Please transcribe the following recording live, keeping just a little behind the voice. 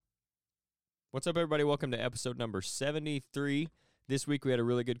What's up, everybody? Welcome to episode number 73. This week we had a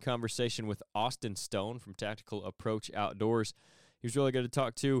really good conversation with Austin Stone from Tactical Approach Outdoors. He was really good to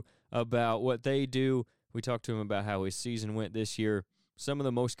talk to about what they do. We talked to him about how his season went this year, some of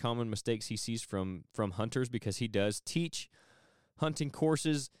the most common mistakes he sees from hunters, because he does teach hunting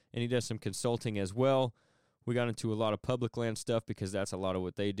courses and he does some consulting as well. We got into a lot of public land stuff because that's a lot of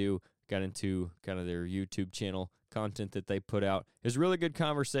what they do. Got into kind of their YouTube channel content that they put out. It was a really good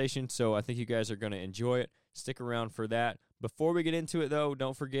conversation, so I think you guys are going to enjoy it. Stick around for that. Before we get into it, though,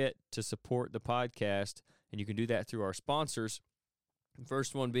 don't forget to support the podcast, and you can do that through our sponsors. The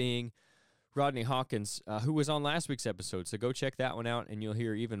first one being Rodney Hawkins, who was on last week's episode, so go check that one out, and you'll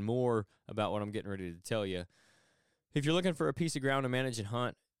hear even more about what I'm getting ready to tell you. If you're looking for a piece of ground to manage and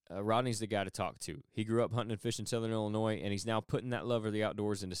hunt, Rodney's the guy to talk to. He grew up hunting and fishing in Southern Illinois, and he's now putting that love of the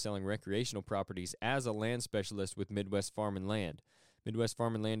outdoors into selling recreational properties as a land specialist with Midwest Farm and Land. Midwest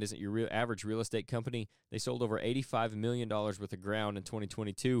Farm and Land isn't your average real estate company. They sold over $85 million worth of ground in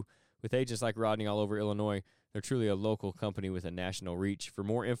 2022. With agents like Rodney all over Illinois, they're truly a local company with a national reach. For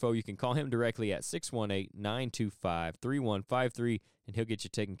more info, you can call him directly at 618-925-3153, and he'll get you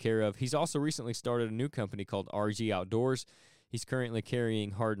taken care of. He's also recently started a new company called RHO Outdoors. He's currently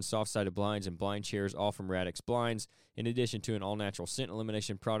carrying hard and soft-sided blinds and blind chairs, all from Radix Blinds, in addition to an all-natural scent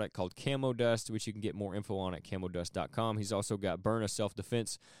elimination product called Camo Dust, which you can get more info on at camodust.com. He's also got Byrna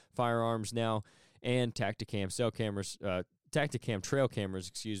self-defense firearms now and Tacticam trail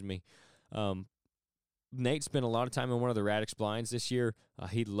cameras, Nate spent a lot of time in one of the Radix blinds this year.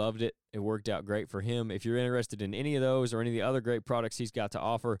 He loved it. It worked out great for him. If you're interested in any of those or any of the other great products he's got to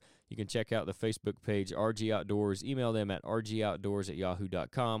offer, you can check out the Facebook page, RG Outdoors. Email them at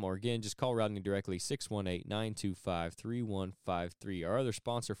rgoutdoors@yahoo.com, or again, just call Rodney directly, 618-925-3153. Our other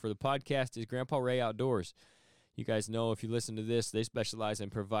sponsor for the podcast is Grandpa Ray Outdoors. You guys know, if you listen to this, they specialize in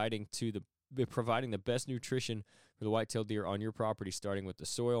providing the best nutrition for the whitetail deer on your property, starting with the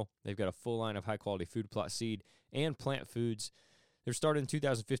soil. They've got a full line of high-quality food plot seed and plant foods. They were started in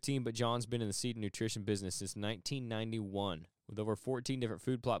 2015, but John's been in the seed and nutrition business since 1991. With over 14 different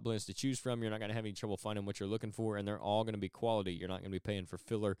food plot blends to choose from, you're not going to have any trouble finding what you're looking for, and they're all going to be quality. You're not going to be paying for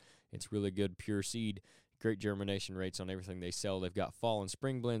filler. It's really good, pure seed. Great germination rates on everything they sell. They've got fall and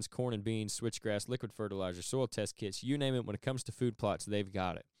spring blends, corn and beans, switchgrass, liquid fertilizer, soil test kits, you name it. When it comes to food plots, they've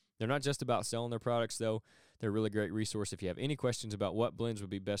got it. They're not just about selling their products, though. They're a really great resource if you have any questions about what blends would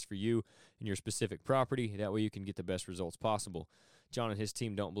be best for you and your specific property. That way you can get the best results possible. John and his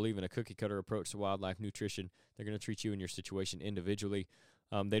team don't believe in a cookie-cutter approach to wildlife nutrition. They're going to treat you and your situation individually.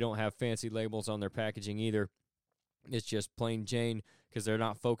 They don't have fancy labels on their packaging either. It's just plain Jane, because they're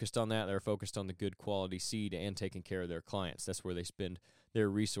not focused on that. They're focused on the good quality seed and taking care of their clients. That's where they spend their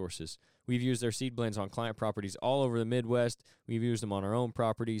resources. We've used their seed blends on client properties all over the Midwest. We've used them on our own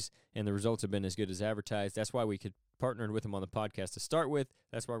properties, and the results have been as good as advertised. That's why we could partner with them on the podcast to start with.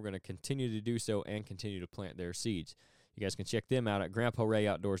 That's why we're going to continue to do so and continue to plant their seeds. You guys can check them out at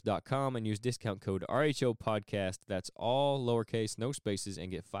grandparrayoutdoors.com and use discount code RHO Podcast. That's all lowercase, no spaces, and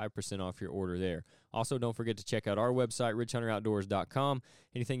get 5% off your order there. Also, don't forget to check out our website, ridgehunteroutdoors.com.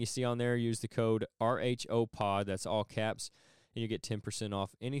 Anything you see on there, use the code RHO Pod. That's all caps, and you get 10%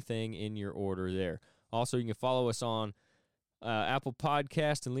 off anything in your order there. Also, you can follow us on Apple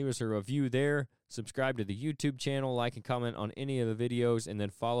Podcast and leave us a review there. Subscribe to the YouTube channel, like and comment on any of the videos, and then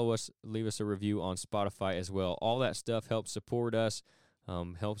follow us, leave us a review on Spotify as well. All that stuff helps support us,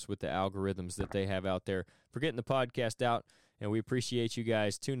 helps with the algorithms that they have out there for getting the podcast out, and we appreciate you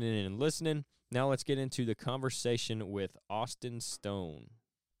guys tuning in and listening. Now let's get into the conversation with Austin Stone.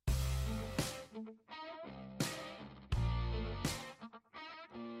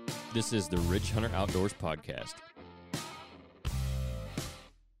 This is the Ridge Hunter Outdoors Podcast.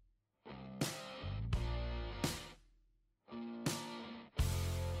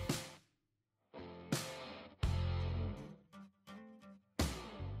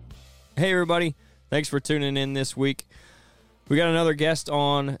 Hey, everybody. Thanks for tuning in this week. We got another guest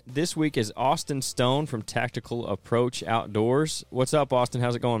on. This week is Austin Stone from Tactical Approach Outdoors. What's up, Austin?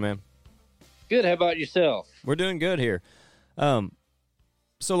 How's it going, man? Good. How about yourself? We're doing good here.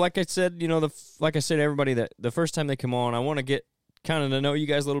 So like I said, to everybody, that the first time they come on, I want to get kind of to know you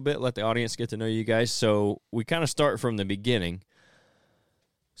guys a little bit, let the audience get to know you guys. So we kind of start from the beginning.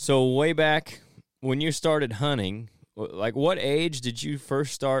 So way back when you started hunting, like what age did you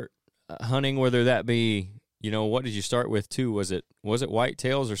first start hunting, whether that be, what did you start with too? Was it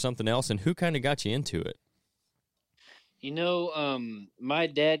whitetails or something else? And who kind of got you into it? My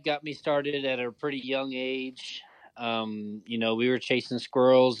dad got me started at a pretty young age. We were chasing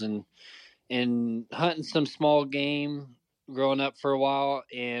squirrels and hunting some small game, growing up for a while,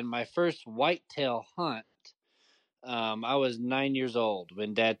 and my first whitetail hunt, I was 9 years old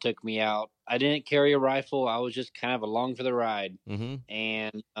when Dad took me out. I didn't carry a rifle. I was just kind of along for the ride, Mm-hmm.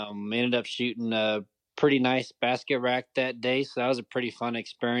 and ended up shooting a pretty nice basket rack that day. So that was a pretty fun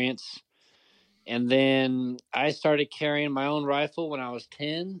experience. And then I started carrying my own rifle when I was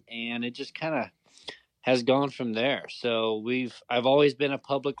 10, and it just kind of has gone from there. So I've always been a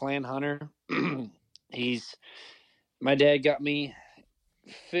public land hunter. He's My dad got me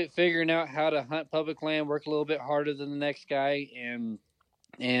figuring out how to hunt public land, work a little bit harder than the next guy,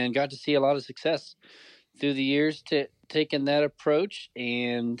 and got to see a lot of success through the years to taking that approach,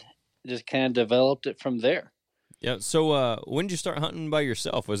 and just kind of developed it from there. Yeah. So when did you start hunting by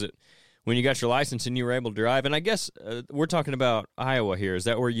yourself? Was it when you got your license and you were able to drive? And I guess we're talking about Iowa here. Is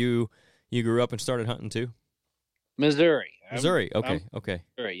that where you grew up and started hunting too? Missouri. Missouri. Okay. I'm Okay.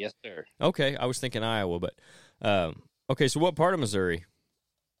 Missouri, yes, sir. Okay. I was thinking Iowa, but okay. So what part of Missouri?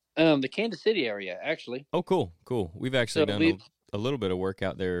 The Kansas City area, actually. Oh, cool. Cool. We've actually So done a little bit of work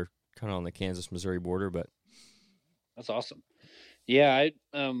out there, kind of on the Kansas-Missouri border, but that's awesome. Yeah,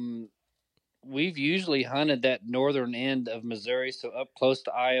 we've usually hunted that northern end of Missouri, so up close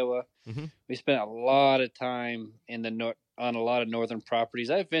to Iowa. mm-hmm. We spent a lot of time in the on a lot of northern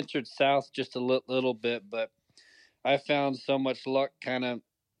properties. I ventured south just a little bit, but I found so much luck kind of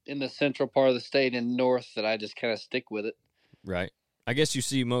in the central part of the state and north that I just kind of stick with it. Right. I guess you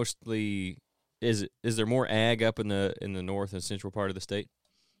see mostly. Is there more ag up in the north and central part of the state?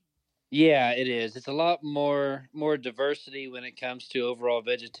 Yeah, it is. It's a lot more diversity when it comes to overall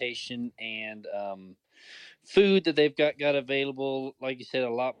vegetation and food that they've got available. Like you said, a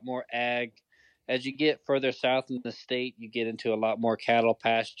lot more ag. As you get further south in the state, you get into a lot more cattle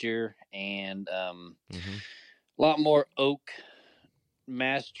pasture and mm-hmm. a lot more oak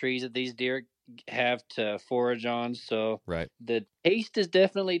mass trees that these deer have to forage on. So right. the taste is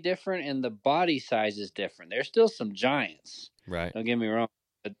definitely different, and the body size is different. There's still some giants. Right. Don't get me wrong,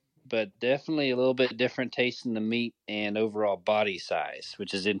 but definitely a little bit different taste in the meat and overall body size,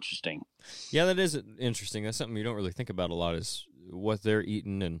 which is interesting. Yeah, that is interesting. That's something you don't really think about a lot, is what they're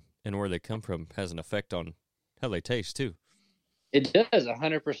eating and where they come from has an effect on how they taste too. It does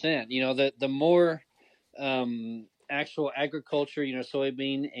 100%. You know, the more actual agriculture,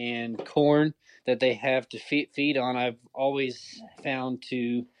 soybean and corn that they have to feed on, I've always found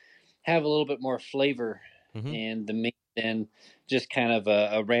to have a little bit more flavor mm-hmm. in the meat than just kind of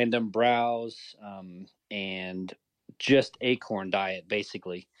a random browse and just acorn diet,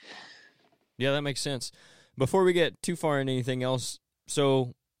 basically. Yeah, that makes sense. Before we get too far into anything else,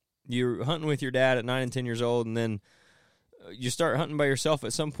 so you're hunting with your dad at 9 and 10 years old, and then you start hunting by yourself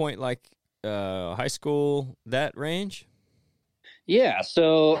at some point, like high school, that range? Yeah,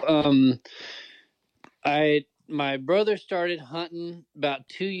 so my brother started hunting about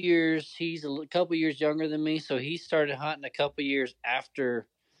 2 years. He's a couple years younger than me, so he started hunting a couple years after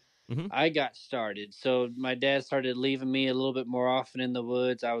mm-hmm. I got started. So my dad started leaving me a little bit more often in the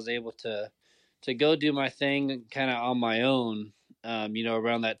woods. I was able to go do my thing kind of on my own,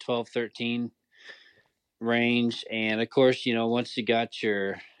 around that 12, 13 range. And of course, once you got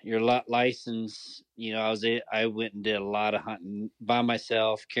your license, I went and did a lot of hunting by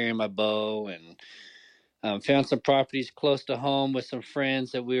myself, carrying my bow, and found some properties close to home with some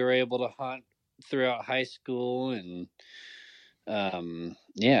friends that we were able to hunt throughout high school. And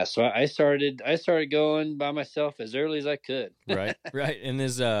yeah, so I started going by myself as early as I could. Right. And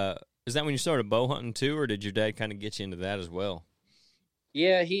is that when you started bow hunting too, or did your dad kind of get you into that as well?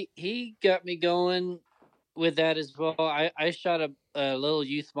 Yeah, he got me going with that as well. I shot a little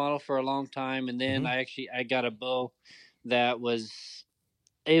youth model for a long time, and then mm-hmm. I got a bow that was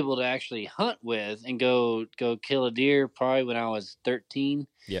able to actually hunt with and go kill a deer probably when I was 13.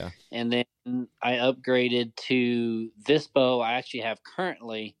 Yeah. And then I upgraded to this bow I actually have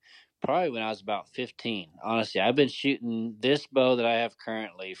currently probably when I was about 15. Honestly, I've been shooting this bow that I have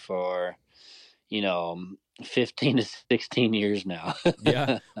currently for 15 to 16 years now.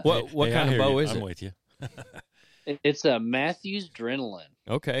 Yeah. What kind of bow is it? I'm with you. It's a Matthews Adrenaline.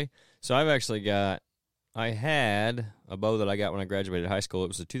 Okay. So I had a bow that I got when I graduated high school. It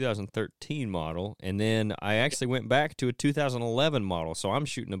was a 2013 model, and then I actually went back to a 2011 model. So I'm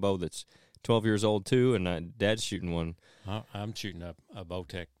shooting a bow that's 12 years old too, and Dad's shooting one. I'm shooting a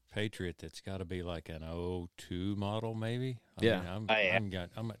Bowtech Patriot that's got to be like an '02 model, maybe. I mean,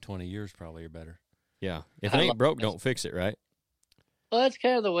 I'm at 20 years probably or better. Yeah. If it ain't broke, don't fix it, right? Well, that's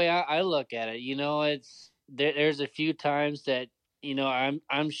kind of the way I look at it. It's there's a few times that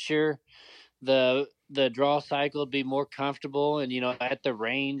I'm sure the draw cycle would be more comfortable, and at the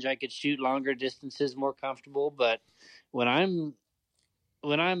range I could shoot longer distances more comfortable. But when I'm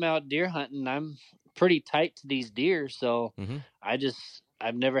out deer hunting, I'm pretty tight to these deer, so Mm-hmm.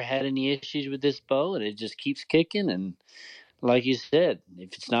 I've never had any issues with this bow, and it just keeps kicking. And like you said,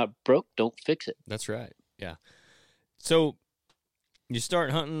 if it's not broke, don't fix it. That's right. Yeah. So you start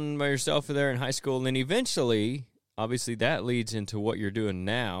hunting by yourself there in high school, and then eventually, obviously, that leads into what you're doing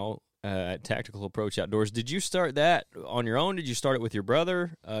now at Tactical Approach Outdoors. Did you start that on your own? Did you start it with your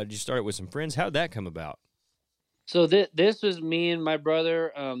brother? Did you start it with some friends? How'd that come about? So this was me and my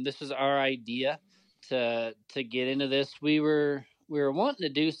brother. This was our idea to get into this. We were wanting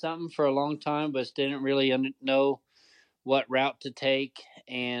to do something for a long time, but didn't really know what route to take,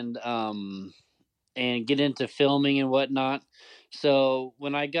 and get into filming and whatnot. So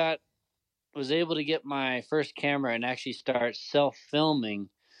when I was able to get my first camera and actually start self filming,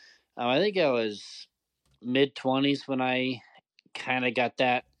 I think I was mid-20s when I kind of got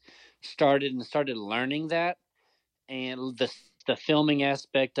that started and started learning that, and the filming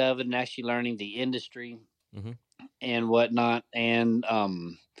aspect of it, and actually learning the industry Mm-hmm. and whatnot. And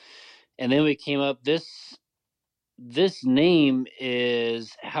then we came up, this name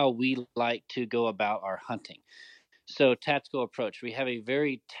is how we like to go about our hunting. So, tactical approach. We have a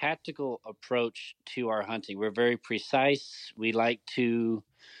very tactical approach to our hunting. We're very precise. We like to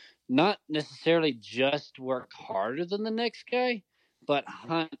not necessarily just work harder than the next guy, but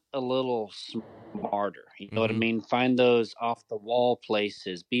hunt a little smarter. You know what I Mm-hmm. mean? Find those off the wall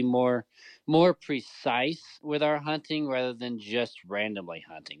places. Be more precise with our hunting rather than just randomly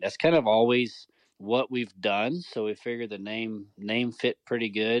hunting. That's kind of always what we've done. So we figured the name fit pretty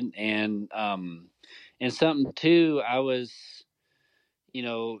good. And something too, I was, you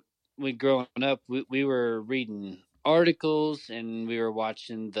know, when growing up, we were reading articles and we were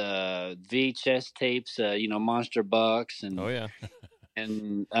watching the VHS tapes, Monster Bucks Oh,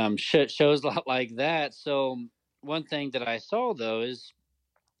 and yeah. shows a lot like that. So one thing that I saw though is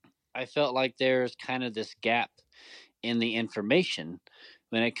I felt like there's kind of this gap in the information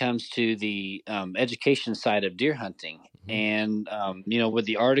when it comes to the education side of deer hunting. Mm-hmm. And with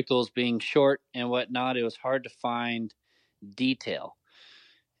the articles being short and whatnot, it was hard to find detail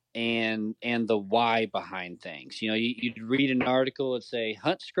and the why behind things. You'd read an article and say,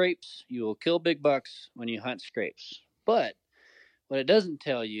 hunt scrapes, you will kill big bucks when you hunt scrapes. But what it doesn't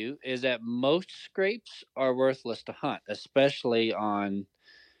tell you is that most scrapes are worthless to hunt, especially on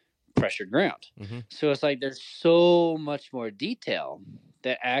pressured ground. Mm-hmm. So it's like there's so much more detail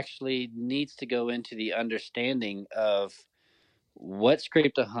that actually needs to go into the understanding of what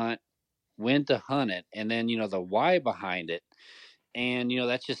scrape to hunt, when to hunt it, and then the why behind it. And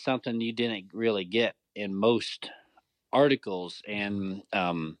that's just something you didn't really get in most articles. And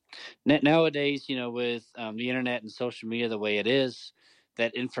nowadays, with the internet and social media the way it is,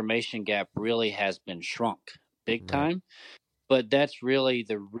 that information gap really has been shrunk big Right. time. But that's really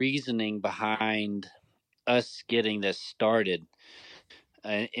the reasoning behind us getting this started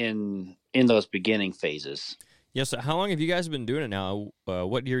in those beginning phases. Yeah, so how long have you guys been doing it now?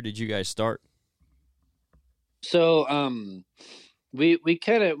 What year did you guys start? So we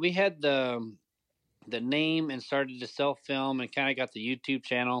had the name and started to self film and kind of got the YouTube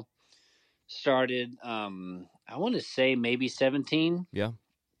channel started. I want to say maybe 17. Yeah.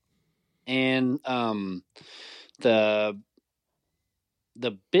 And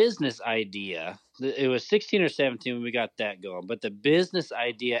the business idea, it was 16 or 17 when we got that going, but the business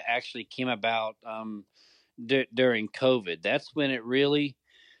idea actually came about during COVID. That's when it really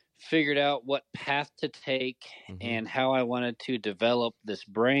figured out what path to take and how I wanted to develop this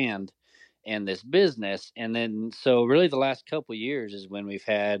brand and this business. And then, so really the last couple of years is when we've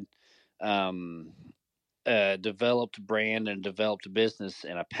had a developed brand and developed business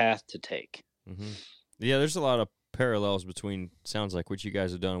and a path to take. Mm-hmm. Yeah, there's a lot of parallels between, sounds like, what you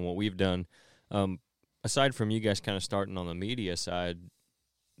guys have done and what we've done. Aside from you guys kind of starting on the media side,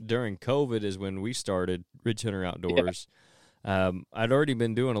 during COVID is when we started Ridge Hunter Outdoors. Yeah. I'd already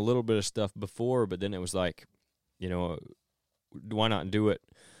been doing a little bit of stuff before, but then it was like, why not do it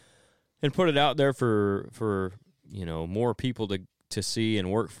and put it out there for more people to see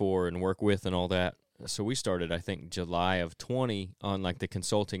and work for and work with and all that. So we started, I think, July of 20 on like the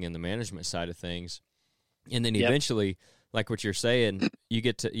consulting and the management side of things. And then eventually, like what you're saying, you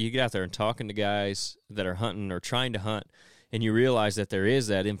get out there and talking to guys that are hunting or trying to hunt, and you realize that there is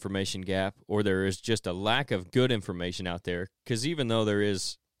that information gap, or there is just a lack of good information out there. Because even though there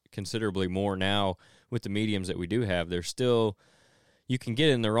is considerably more now with the mediums that we do have, there's still, you can get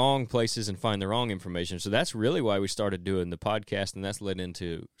in the wrong places and find the wrong information. So that's really why we started doing the podcast, and that's led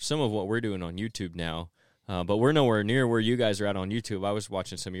into some of what we're doing on YouTube now. But we're nowhere near where you guys are at on YouTube. I was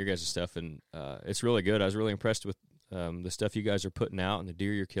watching some of your guys' stuff, and it's really good. I was really impressed with the stuff you guys are putting out and the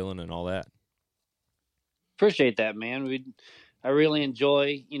deer you're killing and all that. Appreciate that, man. I really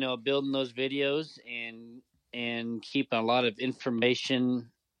enjoy, building those videos and keeping a lot of information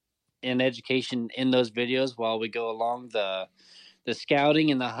and education in those videos while we go along the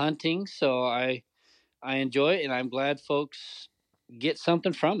scouting and the hunting. So I enjoy it, and I'm glad folks get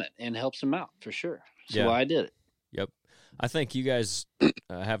something from it and helps them out for sure. So I did it. Yep. I think you guys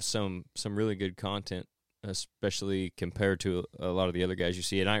have some really good content, especially compared to a lot of the other guys you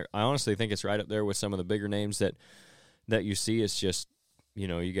see. And I honestly think it's right up there with some of the bigger names that you see. It's just,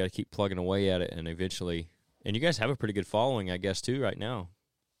 you got to keep plugging away at it, and eventually, and you guys have a pretty good following, I guess, too, right now.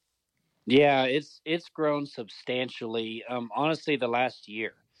 Yeah, it's grown substantially. Honestly, the last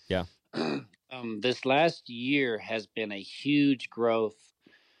year. Yeah. This last year has been a huge growth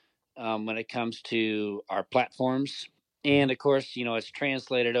when it comes to our platforms. And of course, it's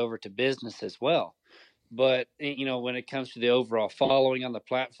translated over to business as well. But, when it comes to the overall following on the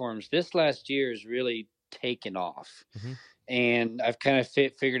platforms, this last year has really taken off. Mm-hmm. And I've kind of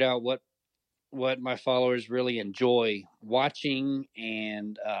figured out what my followers really enjoy watching,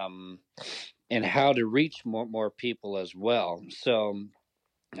 and how to reach more people as well. So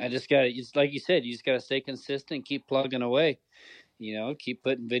I just got to, like you said, you just got to stay consistent, keep plugging away, keep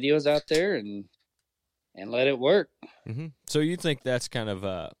putting videos out there and let it work. Mm-hmm. So you think that's kind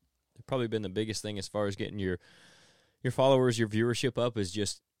of probably been the biggest thing as far as getting your followers, your viewership up, is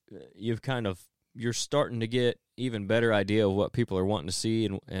just you're starting to get even better idea of what people are wanting to see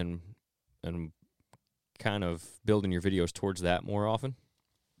and kind of building your videos towards that more often?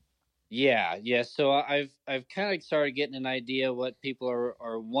 Yeah. So I've kind of started getting an idea what people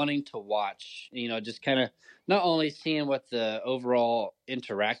are wanting to watch, just kind of not only seeing what the overall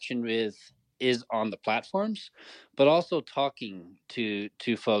interaction is on the platforms, but also talking to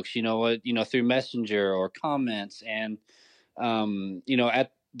folks, through Messenger or comments, and,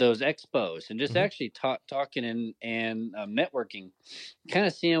 at those expos, and just actually talking and networking, kind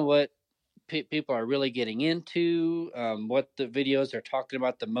of seeing what people are really getting into, what the videos are talking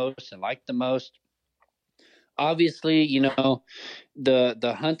about the most and like the most. Obviously,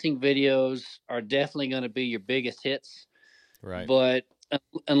 the hunting videos are definitely going to be your biggest hits, right? But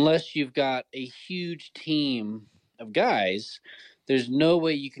unless you've got a huge team of guys, there's no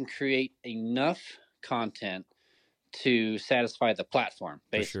way you can create enough content to satisfy the platform,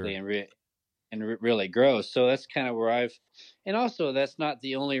 basically, sure. and really grow. So that's kind of where and also that's not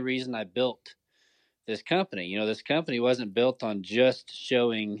the only reason I built this company. This company wasn't built on just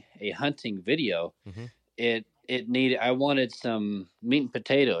showing a hunting video. Mm-hmm. I wanted some meat and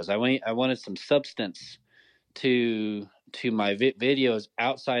potatoes. I wanted some substance to my videos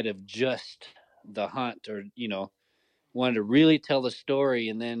outside of just the hunt, or, wanted to really tell the story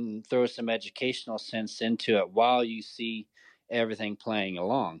and then throw some educational sense into it while you see everything playing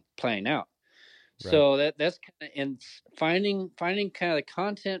out. Right. So that's kind of, and finding kind of the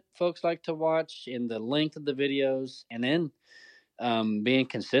content folks like to watch and the length of the videos, and then being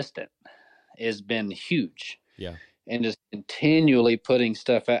consistent has been huge. Yeah. And just continually putting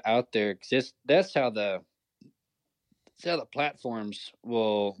stuff out there, because that's how the platforms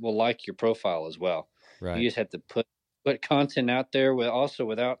will like your profile as well. Right. You just have to put content out there without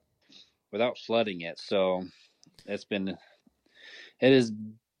flooding it. So it has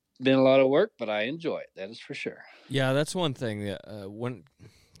been a lot of work, but I enjoy it. That is for sure. Yeah, that's one thing that I don't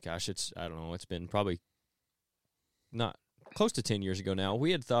know, it's been probably not close to 10 years ago now.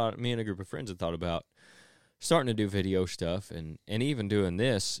 Me and a group of friends had thought about starting to do video stuff, and even doing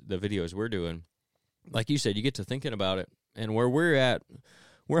the videos we're doing. Like you said, you get to thinking about it, and where we're at,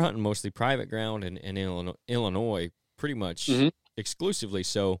 we're hunting mostly private ground in Illinois, pretty much exclusively.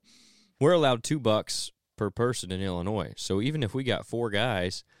 So we're allowed $2 per person in Illinois. So even if we got 4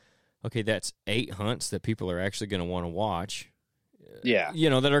 guys, okay, that's 8 hunts that people are actually going to want to watch. Yeah.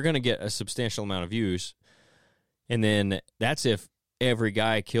 That are going to get a substantial amount of views. And then that's if every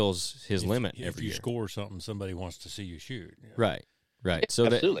guy kills his limit every year. If you score something, somebody wants to see you shoot. Yeah. Right. So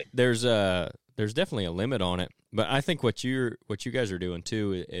absolutely. There's definitely a limit on it. But I think what you guys are doing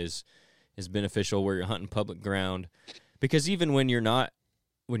too is beneficial, where you're hunting public ground, because even when you're not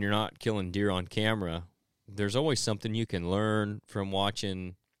killing deer on camera, there's always something you can learn from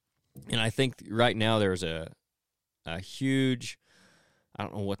watching. And I think right now there's a huge, I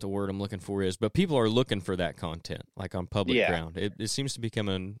don't know what the word I'm looking for is, but people are looking for that content, like on public ground. It seems to be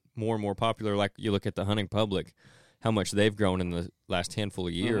becoming more and more popular. Like you look at the hunting public, how much they've grown in the last handful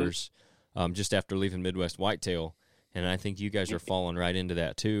of years, just after leaving Midwest Whitetail. And I think you guys are falling right into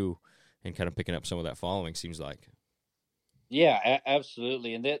that too, and kind of picking up some of that following, seems like. Yeah,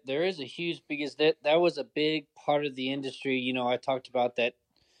 absolutely. And that there is a huge, because that was a big part of the industry. I talked about that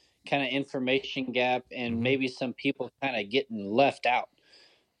kind of information gap, and Mm-hmm. maybe some people kind of getting left out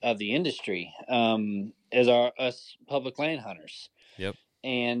of the industry, as us public land hunters. Yep.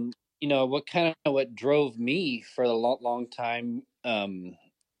 And what drove me for a long time,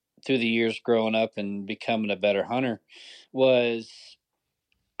 through the years growing up and becoming a better hunter, was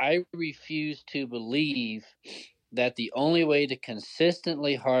I refused to believe that the only way to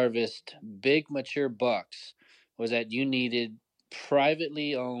consistently harvest big mature bucks was that you needed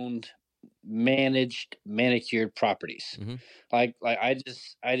privately owned, managed, manicured properties. Mm-hmm. Like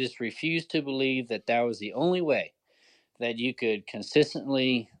I just refused to believe that that was the only way that you could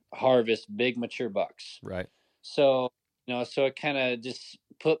consistently harvest big mature bucks. Right. So, so it kind of just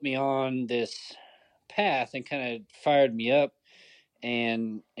put me on this path and kind of fired me up,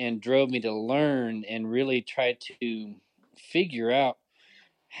 and drove me to learn and really try to figure out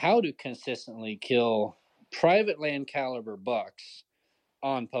how to consistently kill private land caliber bucks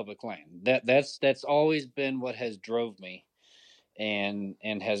on public land. That's always been what has drove me, and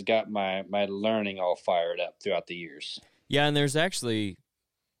has got my learning all fired up throughout the years. Yeah, and there's actually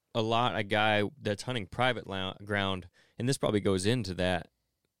a guy that's hunting private ground, and this probably goes into that.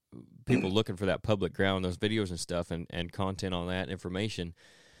 People looking for that public ground, those videos and stuff, and content on that information,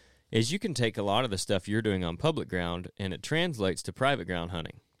 is you can take a lot of the stuff you're doing on public ground and it translates to private ground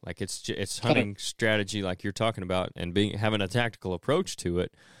hunting. Like it's hunting strategy like you're talking about, and having a tactical approach to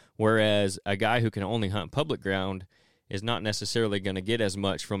it. Whereas a guy who can only hunt public ground is not necessarily going to get as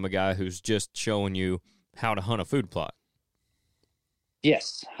much from a guy who's just showing you how to hunt a food plot.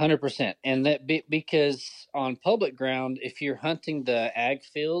 Yes, 100%. And because on public ground, if you're hunting the ag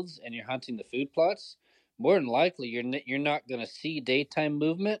fields and you're hunting the food plots, more than likely you're not going to see daytime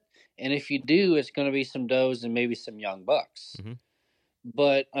movement, and if you do, it's going to be some does and maybe some young bucks. Mm-hmm.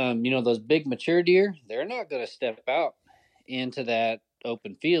 But those big mature deer, they're not going to step out into that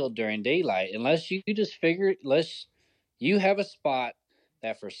open field during daylight unless you have a spot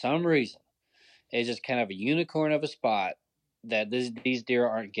that for some reason is just kind of a unicorn of a spot that these deer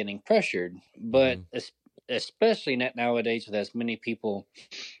aren't getting pressured. But especially nowadays, with as many people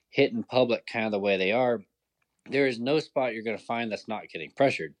hitting public kind of the way they are, there is no spot you're going to find that's not getting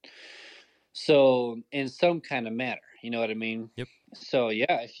pressured. So in some kind of manner, you know what I mean? Yep. So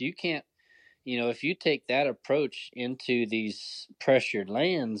yeah, if you take that approach into these pressured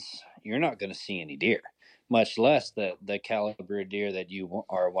lands, you're not going to see any deer, much less the caliber of deer that you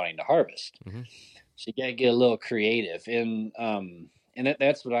are wanting to harvest. Mm-hmm. So you got to get a little creative, and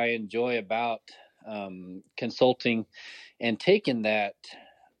that's what I enjoy about consulting and taking that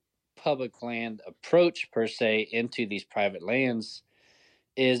public land approach per se into these private lands,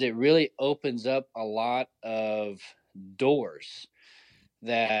 is it really opens up a lot of doors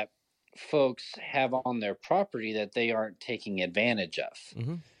that folks have on their property that they aren't taking advantage of.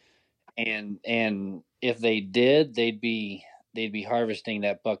 Mm-hmm. And if they did, they'd be harvesting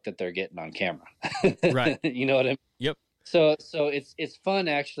that buck that they're getting on camera. Right. You know what I mean? Yep. So it's fun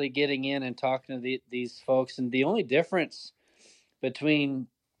actually getting in and talking to these folks. And the only difference between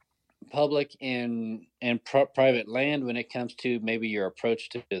public and private land when it comes to maybe your approach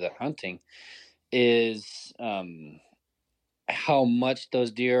to the hunting is how much those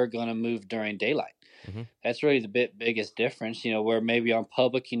deer are going to move during daylight. Mm-hmm. That's really the biggest difference, where maybe on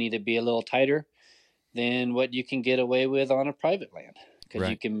public you need to be a little tighter than what you can get away with on a private land, because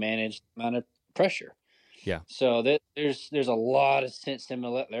you can manage the amount of pressure. Yeah. So there's a lot of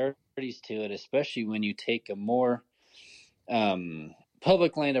similarities to it, especially when you take a more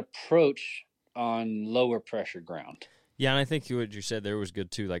public land approach on lower pressure ground. Yeah, and I think what you said there was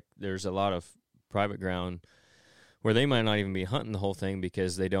good too. Like there's a lot of private ground where they might not even be hunting the whole thing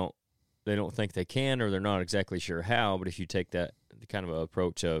because they don't think they can, or they're not exactly sure how. But if you take that kind of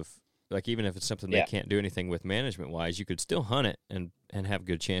approach of, like, even if it's something they can't do anything with management wise, you could still hunt it and have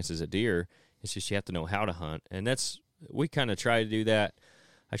good chances at deer. It's just you have to know how to hunt, and we kind of try to do that.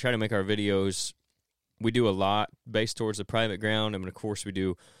 I try to make our videos. We do a lot based towards the private ground. I mean, of course, we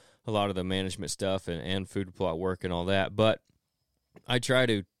do a lot of the management stuff and food plot work and all that. But I try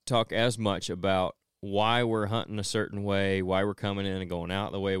to talk as much about why we're hunting a certain way, why we're coming in and going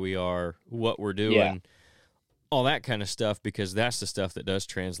out the way we are, what we're doing, all that kind of stuff, because that's the stuff that does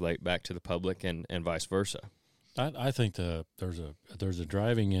translate back to the public and vice versa. I think there's a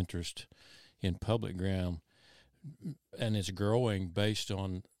driving interest in public ground, and it's growing based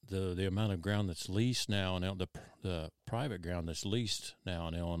on the amount of ground that's leased now, and the private ground that's leased now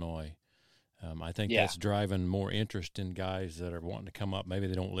in Illinois. I think that's driving more interest in guys that are wanting to come up. Maybe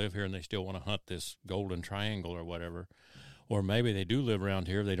they don't live here and they still want to hunt this golden triangle or whatever, or maybe they do live around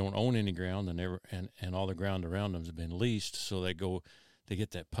here. They don't own any ground, and all the ground around them has been leased, so they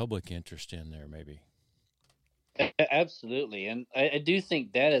get that public interest in there, maybe. Absolutely, and I do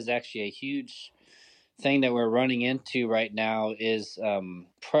think that is actually a huge thing that we're running into right now is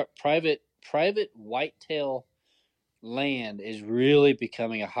private whitetail land is really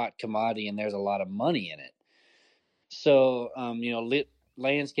becoming a hot commodity, and there's a lot of money in it. So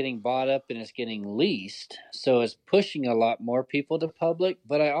land's getting bought up and it's getting leased, so it's pushing a lot more people to public.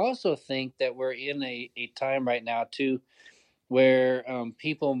 But I also think that we're in a time right now too where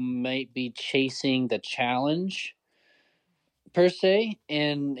people might be chasing the challenge per se,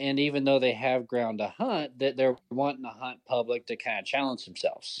 and even though they have ground to hunt, that they're wanting to hunt public to kind of challenge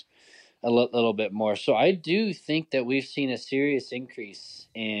themselves little bit more. So I do think that we've seen a serious increase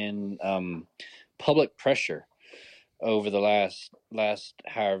in public pressure over the last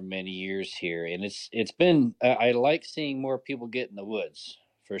however many years here, and it's been I like seeing more people get in the woods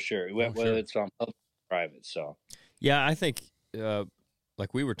for sure, whether it's on public or private. So Yeah, I think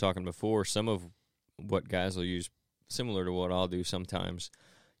like we were talking before, some of what guys will use, similar to what I'll do sometimes,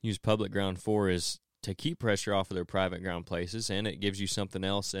 use public ground for is to keep pressure off of their private ground places, and it gives you something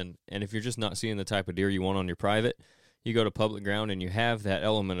else. And if you're just not seeing the type of deer you want on your private, you go to public ground and you have that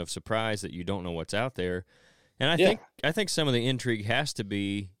element of surprise that you don't know what's out there. And I think some of the intrigue has to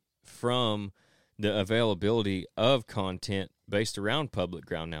be from the availability of content based around public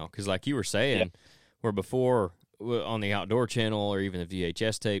ground now. Because like you were saying, where before on the Outdoor Channel or even the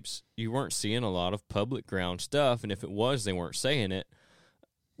VHS tapes, you weren't seeing a lot of public ground stuff. And if it was, they weren't saying it.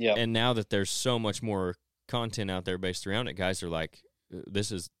 Yeah. And now that there's so much more content out there based around it, guys are like,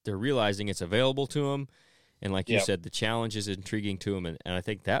 they're realizing it's available to them. And like you said, the challenge is intriguing to them. And I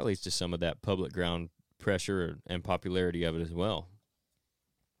think that leads to some of that public ground pressure and popularity of it as well.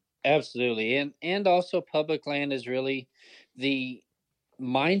 Absolutely. And also public land is really the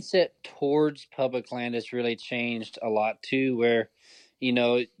mindset towards public land has really changed a lot too, where,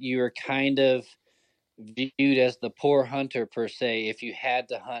 you are kind of viewed as the poor hunter per se if you had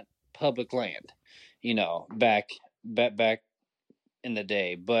to hunt public land, back in the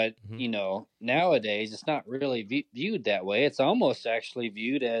day. But nowadays it's not really viewed that way. It's almost actually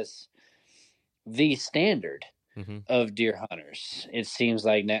viewed as the standard of deer hunters. It seems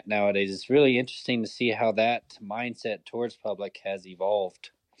like nowadays it's really interesting to see how that mindset towards public has evolved.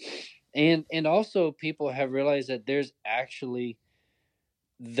 And also people have realized that there's actually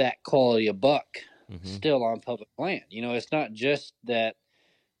that quality of buck still on public land. It's not just that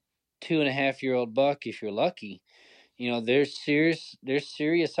 2.5-year-old buck if you're lucky. There's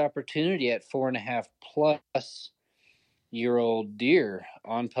serious opportunity at 4.5+ year old deer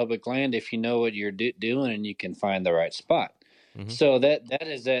on public land if you know what you're doing and you can find the right spot. So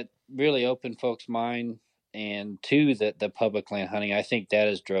that really opened folks' mind, and to the public land hunting, I think that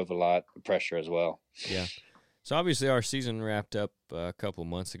has drove a lot of pressure as well. Yeah. So obviously our season wrapped up a couple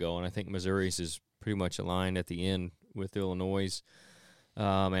months ago, and I think Missouri's is pretty much aligned at the end with Illinois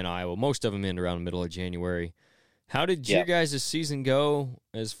and Iowa. Most of them end around the middle of January. How did your guys' season go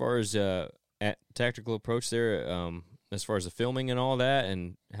as far as at tactical approach there, as far as the filming and all that,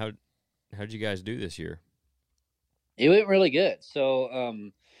 and how did you guys do this year? It went really good.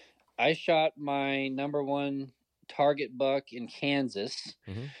 So I shot my number one target buck in Kansas,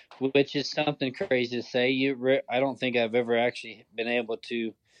 which is something crazy to say. I don't think I've ever actually been able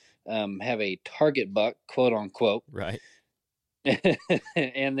to have a target buck, quote unquote. Right.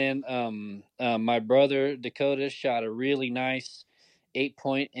 And then my brother Dakota shot a really nice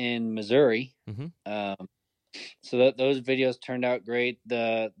 8-point in Missouri. So those videos turned out great.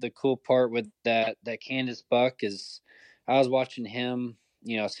 The cool part with that Kansas buck is I was watching him,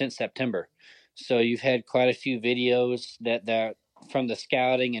 since September. So you've had quite a few videos that from the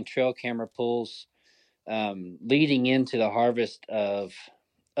scouting and trail camera pulls leading into the harvest of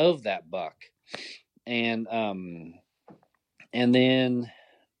that buck. And then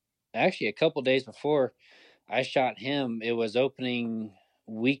actually a couple days before I shot him, it was opening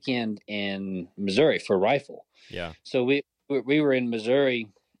weekend in Missouri for rifle. Yeah. So we were in Missouri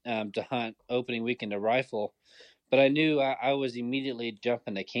to hunt opening weekend of rifle, but I knew I was immediately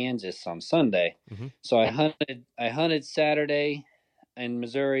jumping to Kansas on Sunday. So I hunted Saturday in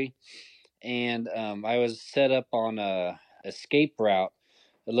Missouri, and I was set up on a escape route,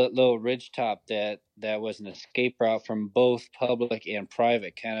 a little ridge top that was an escape route from both public and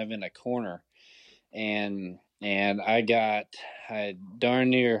private, kind of in a corner. And I darn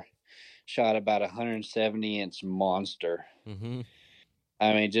near shot about 170-inch monster.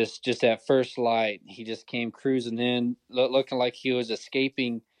 I mean, just at first light, he just came cruising in, looking like he was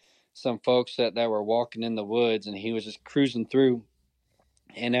escaping some folks that were walking in the woods, and he was just cruising through.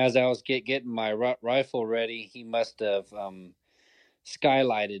 And as I was getting my rifle ready, he must have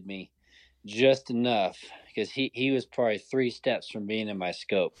skylighted me just enough, because he was probably 3 steps from being in my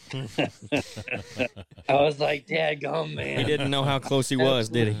scope. I was like, "Dadgum, man!" He didn't know how close he was,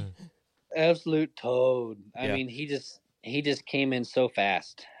 did he? Absolute toad. I Yeah. mean, he just came in so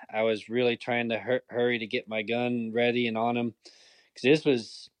fast. I was really trying to hurry to get my gun ready and on him, because this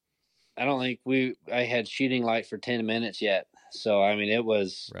was, I don't think I had shooting light for 10 minutes yet. So I mean, it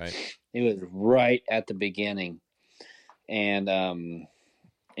was right at the beginning. And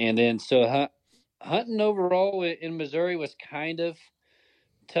then so hunting overall in Missouri was kind of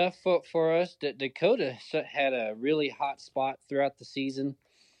tough for us. Dakota had a really hot spot throughout the season.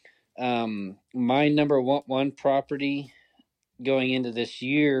 My number one property going into this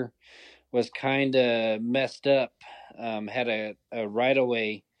year was kind of messed up. Had a right of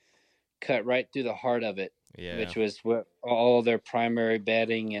way cut right through the heart of it, which was what all their primary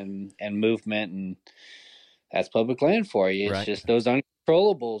bedding and movement, and that's public land for you. It's just those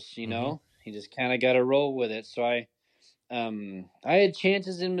uncontrollables, you know. You just kind of got to roll with it. So I had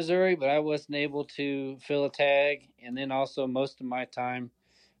chances in Missouri, but I wasn't able to fill a tag. And then also most of my time,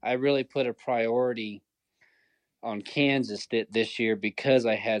 I really put a priority on Kansas this year, because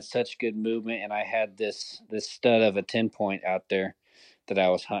I had such good movement, and I had this stud of a 10-point out there that I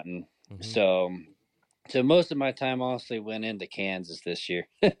was hunting. So most of my time honestly went into Kansas this year.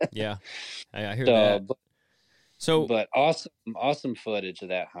 Yeah, I hear that. But awesome footage of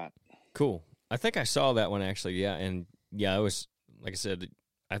that hunt. Cool. I think I saw that one actually. Yeah, and yeah, it was, like I said,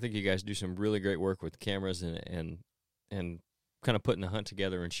 I think you guys do some really great work with cameras and kind of putting the hunt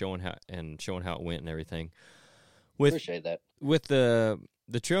together and showing how it went and everything. Appreciate that. With the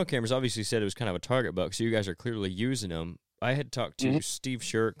trail cameras, obviously you said it was kind of a target buck, so you guys are clearly using them. I had talked to Steve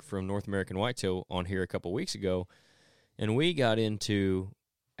Shirk from North American Whitetail on here a couple weeks ago, and we got into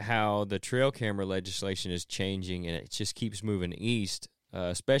how the trail camera legislation is changing, and it just keeps moving east,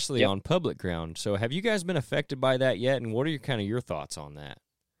 especially on public ground. So have you guys been affected by that yet, and what are your thoughts on that?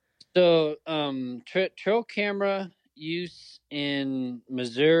 So trail camera use in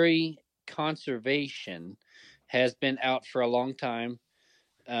Missouri conservation has been out for a long time.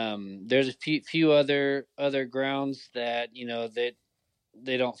 There's a few other grounds that that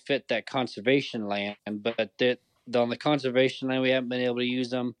they don't fit that conservation land, but that on the conservation land we haven't been able to use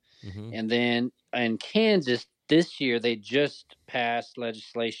them. And then in Kansas this year, they just passed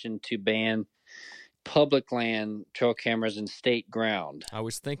legislation to ban public land trail cameras in state ground. I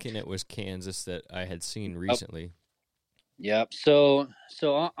was thinking it was Kansas that I had seen recently. Yep. So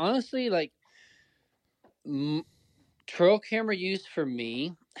honestly, like, trail camera use for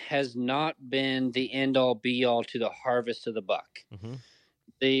me has not been the end all be all to the harvest of the buck.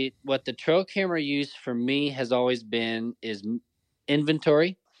 What the trail camera use for me has always been is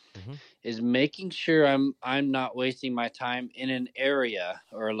inventory, is making sure I'm not wasting my time in an area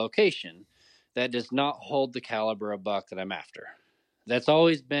or a location that does not hold the caliber of buck that I'm after. That's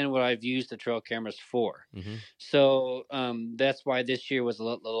always been what I've used the trail cameras for. So that's why this year was a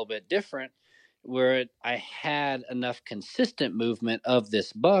little bit different, where I had enough consistent movement of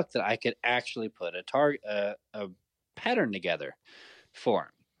this buck that I could actually put a pattern together for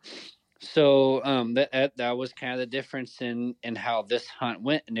him. So that was kind of the difference in how this hunt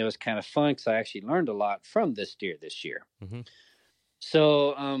went, and it was kind of fun because I actually learned a lot from this deer this year.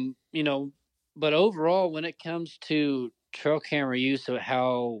 So but overall, when it comes to trail camera use, of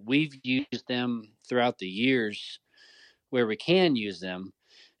how we've used them throughout the years, where we can use them,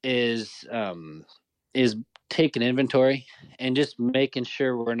 is taking inventory and just making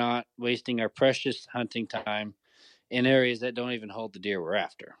sure we're not wasting our precious hunting time in areas that don't even hold the deer we're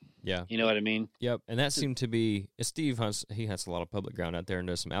after. Yeah. You know what I mean? Yep. And that seemed to be, Steve hunts a lot of public ground out there and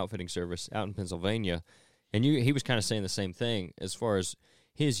does some outfitting service out in Pennsylvania. And he was kind of saying the same thing as far as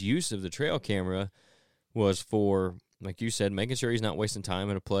his use of the trail camera was for, like you said, making sure he's not wasting time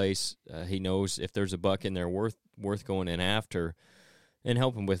in a place. He knows if there's a buck in there worth going in after, and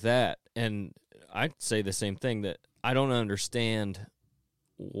helping with that. And I'd say the same thing, that I don't understand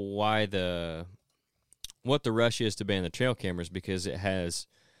what the rush is to ban the trail cameras, because it has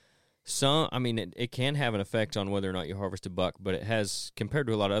it can have an effect on whether or not you harvest a buck, but it has, compared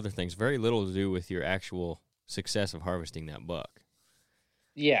to a lot of other things, very little to do with your actual success of harvesting that buck.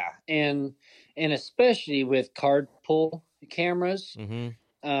 Yeah, and especially with card pull cameras, when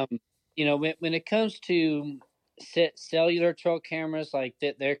it comes to cellular trail cameras like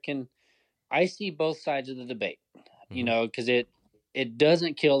that, I see both sides of the debate. Because it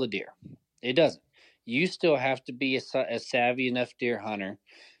doesn't kill the deer. It doesn't. You still have to be a savvy enough deer hunter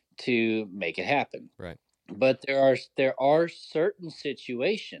to make it happen. Right. But there are certain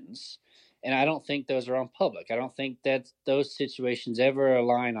situations, and I don't think those are on public. I don't think that those situations ever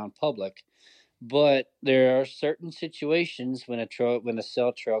align on public. But there are certain situations when a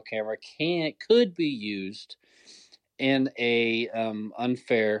cell trail camera could be used in a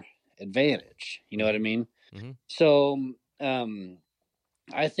unfair advantage. You know what I mean? Mm-hmm. So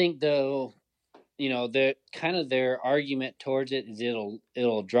I think though, the kind of their argument towards it is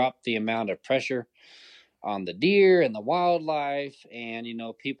it'll drop the amount of pressure on the deer and the wildlife, and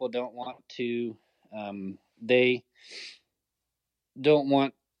people don't want to they don't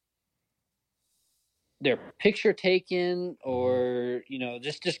want their picture taken, or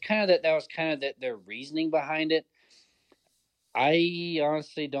just kind of that was kind of their reasoning behind it. I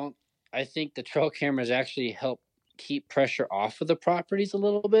honestly don't. I think the trail cameras actually help keep pressure off of the properties a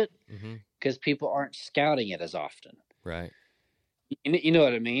little bit, because people aren't scouting it as often. Right. You know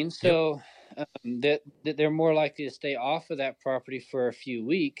what I mean? So that they're more likely to stay off of that property for a few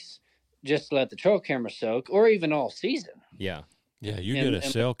weeks, just to let the trail camera soak, or even all season. Yeah. Yeah, you get a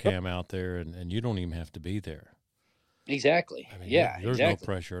cell cam out there, and you don't even have to be there. Exactly. I mean, yeah, there's exactly.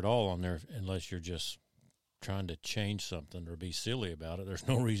 no pressure at all on there unless you're just trying to change something or be silly about it. There's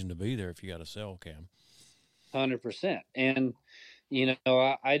no reason to be there if you got a cell cam. 100%. And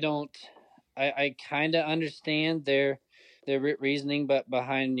I don't. I kind of understand their reasoning, but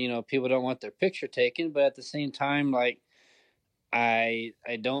behind people don't want their picture taken, but at the same time, like I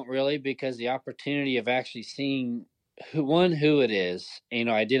don't really, because the opportunity of actually seeing who it is,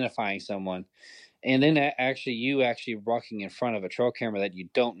 identifying someone, and then you actually walking in front of a trail camera that you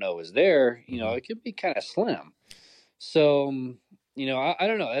don't know is there, it could be kind of slim. So, I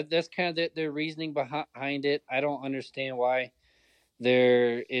don't know. That's kind of their reasoning behind it. I don't understand why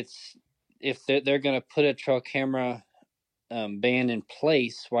if they're going to put a trail camera ban in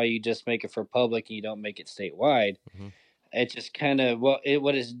place, why you just make it for public and you don't make it statewide. It just kind of I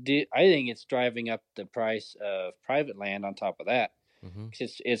think it's driving up the price of private land on top of that.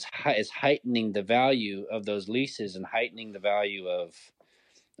 It's heightening the value of those leases and heightening the value of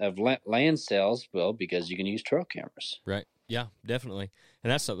land sales, because you can use trail cameras. Right. Yeah, definitely.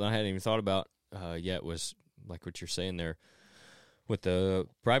 And that's something I hadn't even thought about yet, was like what you're saying there. With the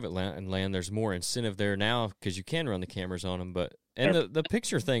private land, there's more incentive there now because you can run the cameras on them. And the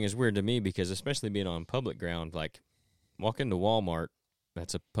picture thing is weird to me, because especially being on public ground, like walk into Walmart,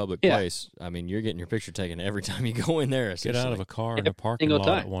 that's a public place. I mean, you're getting your picture taken every time you go in there. Get out of a car in a parking lot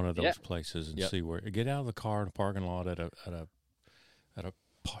at one of those places and see where. Get out of the car in a parking lot at a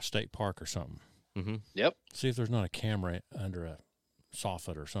state park or something. Yep. See if there's not a camera under a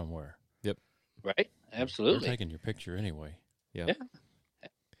soffit or somewhere. Yep. Right. Absolutely. They're taking your picture anyway. Yeah.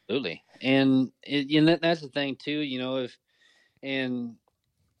 Absolutely. And that's the thing too,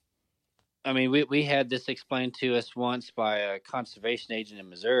 we had this explained to us once by a conservation agent in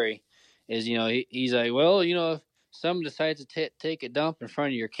Missouri, is, he's like, well, if someone decides to take a dump in front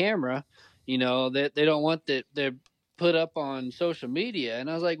of your camera, that they don't want that they're put up on social media. And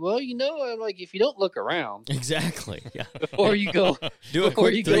I was like, well, if you don't look around. Exactly. Yeah. Before you go, do it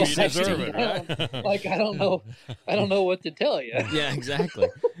quick. You deserve it, right? Like, I don't know what to tell you. Yeah, exactly.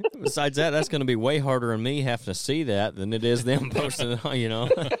 Besides that, that's going to be way harder on me having to see that than it is them posting it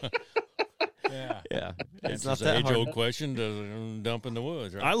on, Yeah. It's not that age-old question, does it dump in the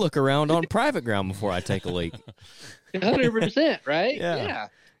woods, right? I look around on private ground before I take a leak. 100%, right? Yeah.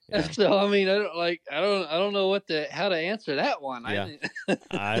 So I don't know how to answer that one. Yeah.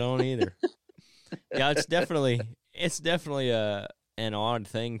 I don't either. Yeah, it's definitely an odd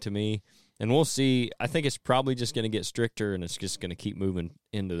thing to me, and we'll see. I think it's probably just going to get stricter, and it's just going to keep moving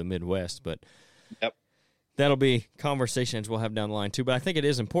into the Midwest. But that'll be conversations we'll have down the line too. But I think it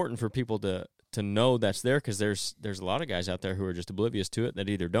is important for people to know that's there, because there's a lot of guys out there who are just oblivious to it, that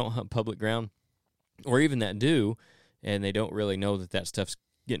either don't hunt public ground, or even that do, and they don't really know that stuff's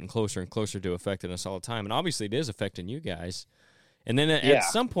getting closer and closer to affecting us all the time. And obviously it is affecting you guys. And then at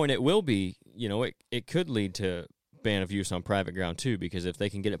some point it will be, it could lead to ban of use on private ground too, because if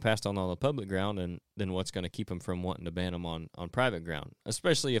they can get it passed on the public ground, and then what's going to keep them from wanting to ban them on private ground,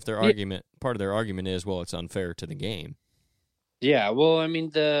 especially if part of their argument is, well, it's unfair to the game. Yeah. Well, I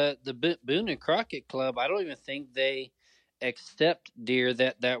mean, the Boone and Crockett Club, I don't even think they accept deer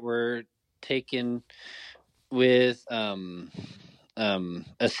that were taken with,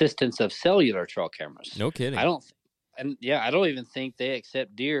 assistance of cellular trail cameras. No kidding. I don't even think they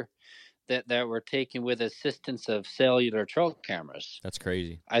accept deer that were taken with assistance of cellular trail cameras. That's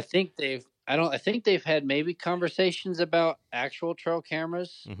crazy. I think they've had maybe conversations about actual trail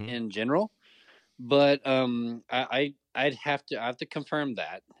cameras in general, but I I have to confirm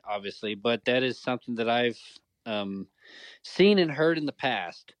that, obviously, but that is something that I've seen and heard in the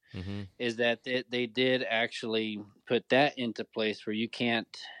past. Mm-hmm. Is that they did actually put that into place where you can't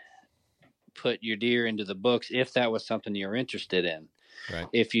put your deer into the books if that was something you're interested in. Right.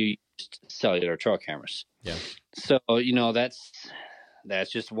 If you used cellular trail cameras. Yeah. So that's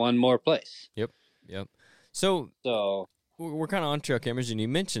just one more place. Yep. So So we're kind of on trail cameras, and you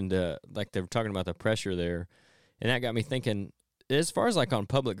mentioned like they were talking about the pressure there, and that got me thinking. As far as like on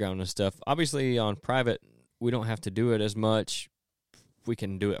public ground and stuff, obviously on private we don't have to do it as much. We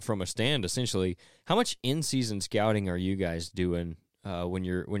can do it from a stand essentially. How much in-season scouting are you guys doing when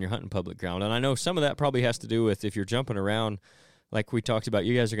you're hunting public ground? And I know some of that probably has to do with if you're jumping around, like we talked about.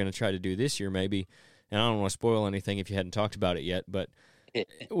 You guys are going to try to do this year, maybe. And I don't want to spoil anything if you hadn't talked about it yet. But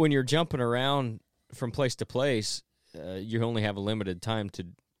when you're jumping around from place to place, you only have a limited time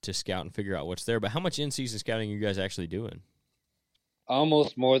to scout and figure out what's there. But how much in-season scouting are you guys actually doing?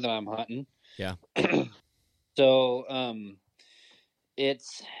 almost more than I'm hunting. Yeah. So it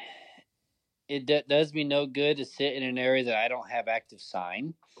does me no good to sit in an area that I don't have active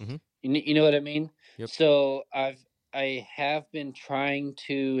sign. Mm-hmm. You know what I mean? Yep. So I have been trying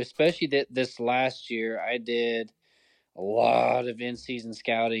to, especially this last year, I did a lot of in-season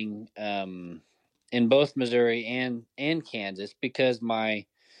scouting in both Missouri and Kansas, because my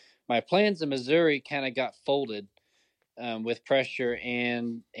plans in Missouri kind of got folded with pressure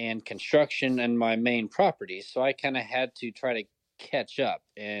and construction and my main property. So I kind of had to try to catch up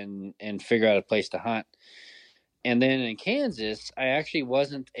and figure out a place to hunt. And then in Kansas, I actually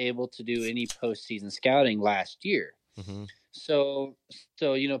wasn't able to do any postseason scouting last year. Mm-hmm. So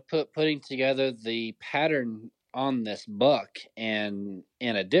putting together the pattern on this buck and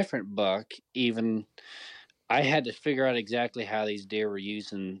a different buck, even I had to figure out exactly how these deer were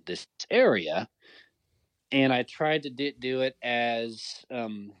using this area. And I tried to do it as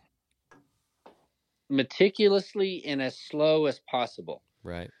meticulously and as slow as possible.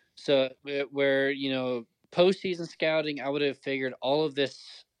 Right. So where postseason scouting, I would have figured all of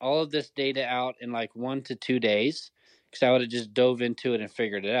this data out in like 1 to 2 days, because I would have just dove into it and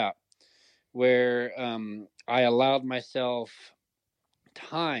figured it out. Where I allowed myself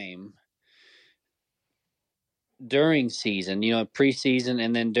time during season, preseason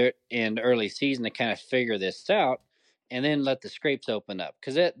and then and early season, to kind of figure this out, and then let the scrapes open up.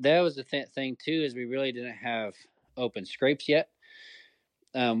 Because that was the thing too, is we really didn't have open scrapes yet.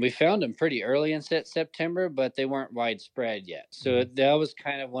 We found them pretty early in September, but they weren't widespread yet. So that was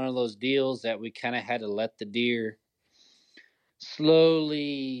kind of one of those deals that we kind of had to let the deer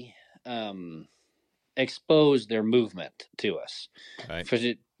slowly expose their movement to us, Right.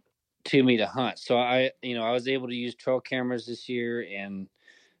 to me to hunt. So I was able to use trail cameras this year, and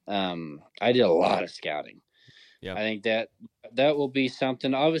I did a lot of scouting. Yeah. I think that will be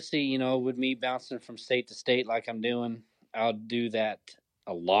something. Obviously, with me bouncing from state to state like I'm doing, I'll do that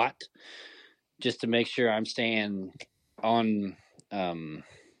a lot, just to make sure I'm staying on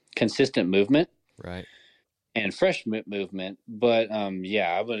consistent movement. Right. And fresh movement. But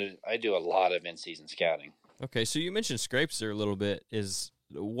yeah, I do a lot of in-season scouting. Okay, so you mentioned scrapes there a little bit.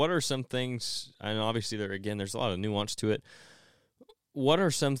 What are some things, and obviously there's a lot of nuance to it. What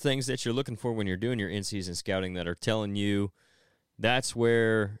are some things that you're looking for when you're doing your in-season scouting that are telling you this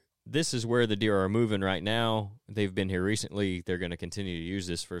is where the deer are moving right now? They've been here recently. They're going to continue to use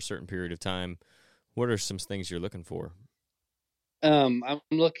this for a certain period of time. What are some things you're looking for? I'm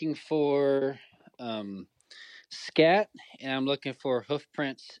looking for scat, and I'm looking for hoof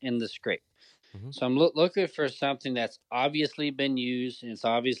prints in the scrape. Mm-hmm. So I'm looking for something that's obviously been used, and it's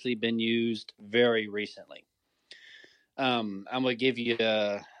obviously been used very recently. I'm going to give you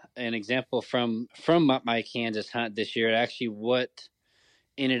an example from my Kansas hunt this year. Actually, what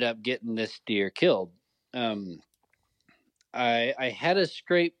ended up getting this deer killed. I had a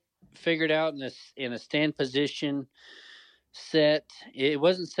scrape figured out in a stand position set. It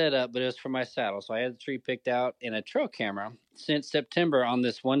wasn't set up, but it was for my saddle. So I had the tree picked out in a trail camera since September on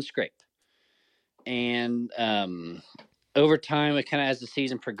this one scrape. And over time, it kind of, as the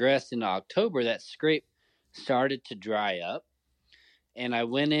season progressed into October, that scrape started to dry up. And I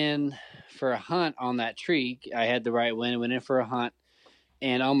went in for a hunt on that tree. I had the right wind, went in for a hunt.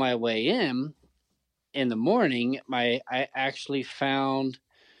 And on my way in the morning, I actually found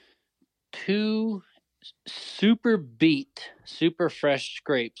 2 super fresh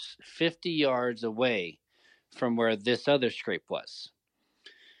scrapes 50 yards away from where this other scrape was.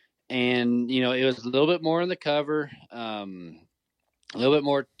 And, it was a little bit more in the cover, a little bit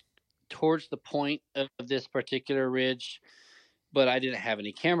more towards the point of this particular ridge, but I didn't have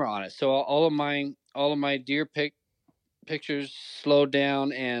any camera on it. So all of my deer pick pictures slowed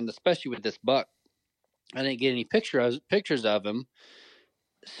down, and especially with this buck, I didn't get any pictures of him.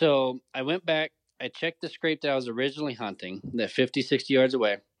 So I went back, I checked the scrape that I was originally hunting, that 50, 60 yards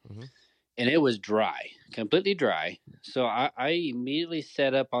away, and it was dry, completely dry. So I immediately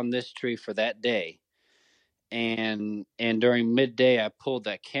set up on this tree for that day. And during midday, I pulled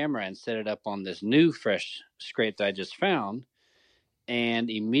that camera and set it up on this new fresh scrape that I just found, and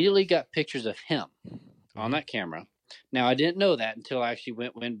immediately got pictures of him on that camera. Now I didn't know that until I actually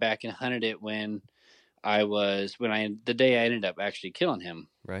went back and hunted it the day I ended up actually killing him.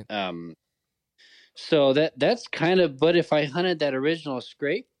 Right. So that's kind of, but if I hunted that original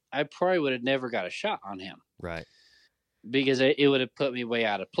scrape, I probably would have never got a shot on him. Right. Because it would have put me way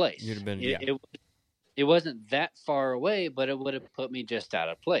out of place. You'd have been, it wasn't that far away, but it would have put me just out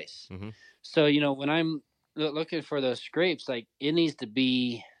of place. So, when I'm looking for those scrapes, like, it needs to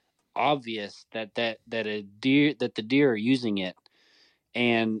be obvious that the deer are using it.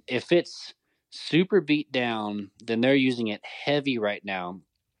 And if it's super beat down, then they're using it heavy right now.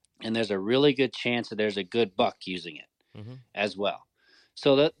 And there's a really good chance that there's a good buck using it as well.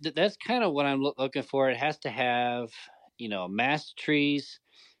 So that's kind of what I'm looking for. It has to have, masked trees,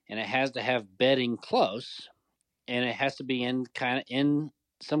 and it has to have bedding close, and it has to be in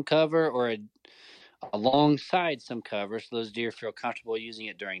some cover or alongside some cover, so those deer feel comfortable using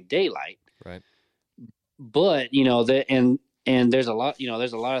it during daylight. Right. But and there's a lot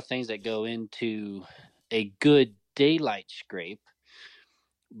of things that go into a good daylight scrape.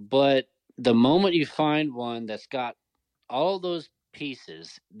 But the moment you find one that's got all those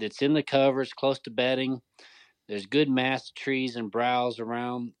pieces, that's in the covers, close to bedding, there's good masked trees and browse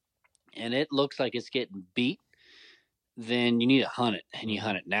around, and it looks like it's getting beat, then you need to hunt it, and you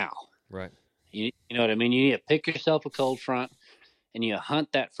hunt it now. Right. You know what I mean? You need to pick yourself a cold front, and you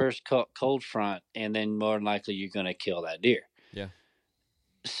hunt that first cold front, and then more than likely you're going to kill that deer. Yeah.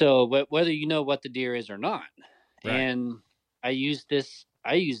 So whether you know what the deer is or not, right. And I use this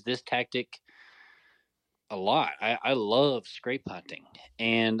tactic a lot. I love scrape hunting,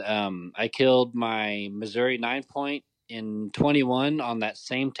 and I killed my Missouri 9-point in 21 on that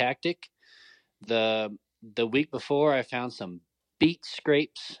same tactic. The week before, I found some beet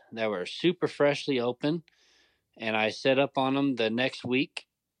scrapes that were super freshly open, and I set up on them the next week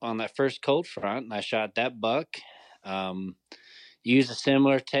on that first cold front, and I shot that buck. Used a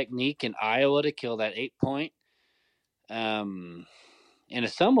similar technique in Iowa to kill that 8-point. And a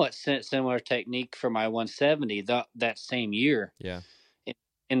somewhat similar technique for my 170 that same year. Yeah.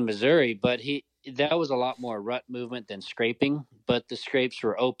 In Missouri, but that was a lot more rut movement than scraping, but the scrapes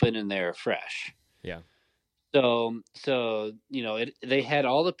were open and they were fresh. Yeah. So they had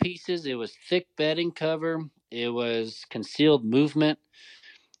all the pieces. It was thick bedding cover. It was concealed movement.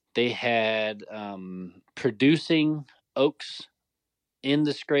 They had producing oaks in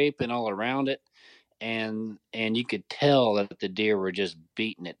the scrape and all around it. And you could tell that the deer were just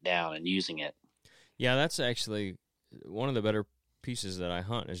beating it down and using it. Yeah, that's actually one of the better pieces that I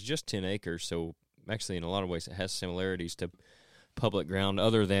hunt. Is just 10 acres, so actually in a lot of ways it has similarities to public ground,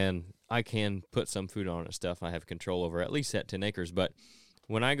 other than I can put some food on it and stuff. I have control over at least that 10 acres. But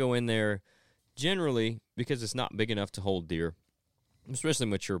when I go in there, generally, because it's not big enough to hold deer, especially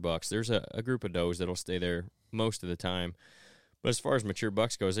mature bucks, there's a group of does that'll stay there most of the time. But as far as mature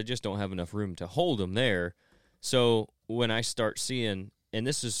bucks goes, I just don't have enough room to hold them there. So when I start seeing, and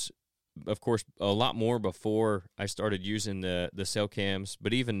this is, of course, a lot more before I started using the cell cams,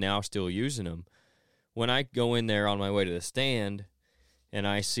 but even now still using them, when I go in there on my way to the stand and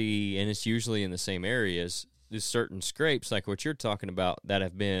I see, and it's usually in the same areas, there's certain scrapes like what you're talking about that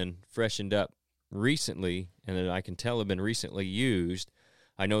have been freshened up recently and that I can tell have been recently used,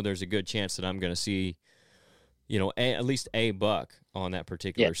 I know there's a good chance that I'm going to see at least a buck on that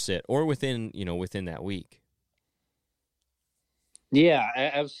particular sit, or within that week. Yeah,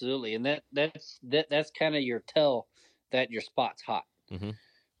 absolutely. And that's kind of your tell that your spot's hot. Mm-hmm.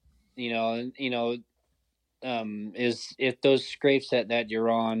 Is if those scrapes that you're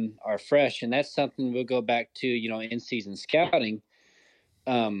on are fresh, and that's something we'll go back to, in-season scouting.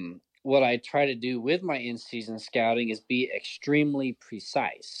 What I try to do with my in-season scouting is be extremely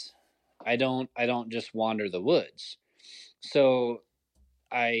precise. I don't just wander the woods. So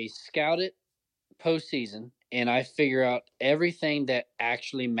I scout it postseason, and I figure out everything that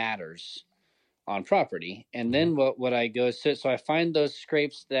actually matters on property. And then what I go, so I find those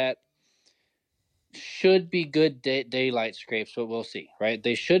scrapes that should be good daylight scrapes, but we'll see, right?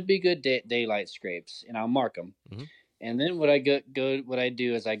 They should be good daylight scrapes, and I'll mark them. Mm-hmm. And then what I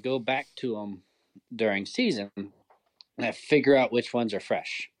do is I go back to them during season, and I figure out which ones are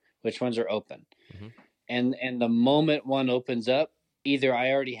fresh, which ones are open. Mm-hmm. And the moment one opens up, either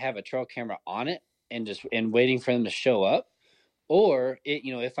I already have a trail camera on it and waiting for them to show up, or it,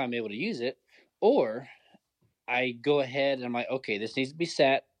 if I'm able to use it, or I go ahead and I'm like, okay, this needs to be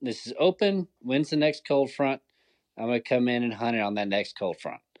set. This is open. When's the next cold front? I'm going to come in and hunt it on that next cold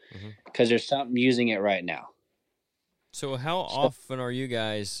front because there's something using it right now. So how often are you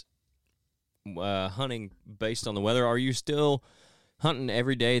guys hunting based on the weather? Are you still hunting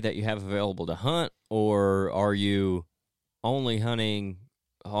every day that you have available to hunt, or are you only hunting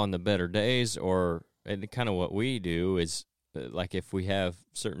on the better days? Or and kind of what we do is like if we have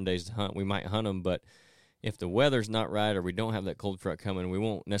certain days to hunt, we might hunt them, but if the weather's not right or we don't have that cold front coming, we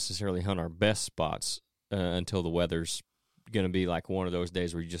won't necessarily hunt our best spots until the weather's going to be like one of those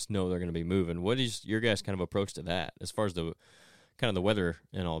days where you just know they're going to be moving. What is your guys' kind of approach to that as far as the kind of the weather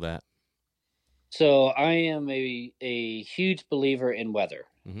and all that? So I am a huge believer in weather.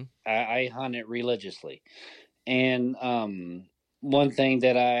 I hunt it religiously. And one thing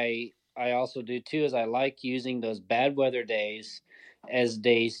that I also do too is I like using those bad weather days as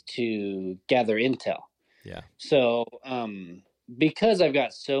days to gather intel. Yeah. So because I've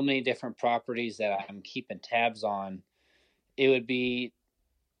got so many different properties that I'm keeping tabs on, it would be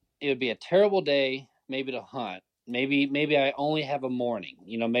a terrible day maybe to hunt. Maybe I only have a morning.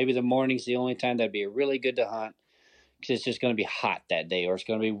 Maybe the morning's the only time that'd be really good to hunt because it's just going to be hot that day, or it's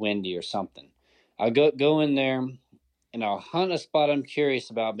going to be windy or something. I'll go in there and I'll hunt a spot I'm curious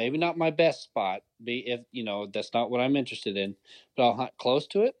about. Maybe not my best spot, if that's not what I'm interested in, but I'll hunt close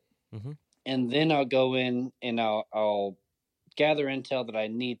to it, and then I'll go in and I'll gather intel that I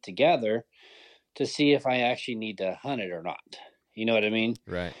need to gather to see if I actually need to hunt it or not. You know what I mean?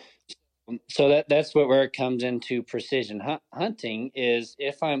 Right. So that's where it comes into precision hunting is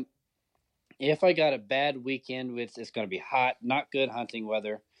if I got a bad weekend with it's going to be hot, not good hunting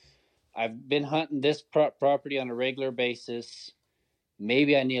weather. I've been hunting this property on a regular basis.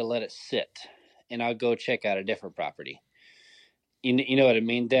 Maybe I need to let it sit, and I'll go check out a different property. You know what I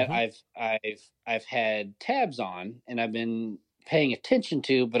mean? That I've had tabs on, and I've been paying attention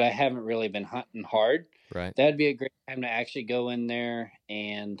to, but I haven't really been hunting hard. Right. That'd be a great time to actually go in there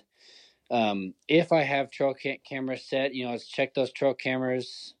and if I have trail camera set, let's check those trail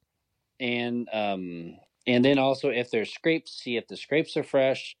cameras, and then also if there's scrapes, see if the scrapes are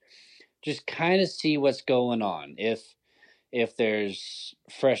fresh. Just kind of see what's going on. If there's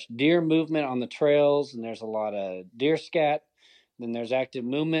fresh deer movement on the trails and there's a lot of deer scat, then there's active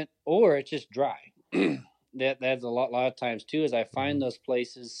movement, or it's just dry. That's a lot of times too. Is I find those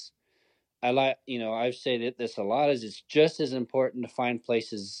places. I've said this a lot. Is it's just as important to find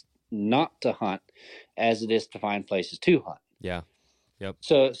places not to hunt as it is to find places to hunt. Yeah. Yep.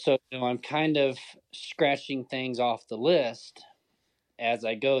 So I'm kind of scratching things off the list as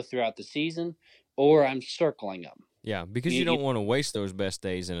I go throughout the season, or I'm circling them. Yeah, because you don't want to waste those best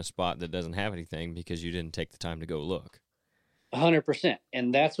days in a spot that doesn't have anything because you didn't take the time to go look. 100%.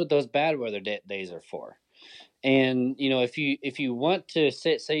 And that's what those bad weather days are for. And, if you want to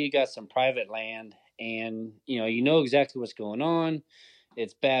say you got some private land and, you know exactly what's going on,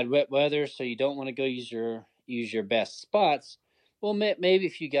 it's bad wet weather, so you don't want to go use your best spots. Well, maybe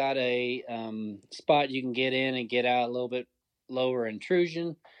if you got a spot you can get in and get out a little bit lower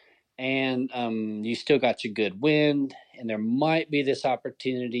intrusion, and you still got your good wind, and there might be this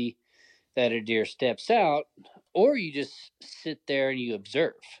opportunity that a deer steps out, or you just sit there and you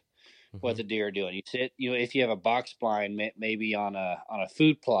observe what the deer are doing. You sit, if you have a box blind, maybe on a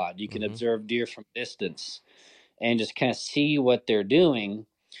food plot, you can observe deer from distance and just kind of see what they're doing,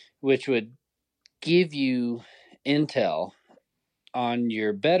 which would give you intel on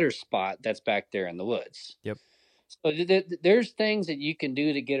your better spot that's back there in the woods. Yep. So there's things that you can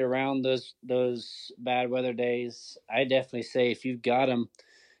do to get around those bad weather days. I definitely say if you've got them,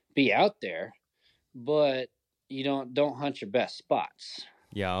 be out there, but you don't hunt your best spots.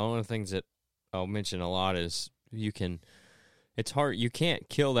 Yeah, one of the things that I'll mention a lot is it's hard. You can't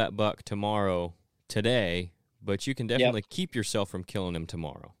kill that buck today, but you can definitely keep yourself from killing him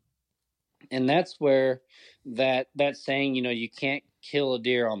tomorrow. And that's where that saying, you can't kill a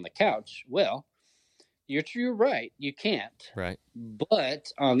deer on the couch. Well, you're right. You can't. Right.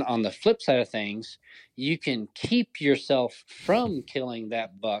 But on the flip side of things, you can keep yourself from killing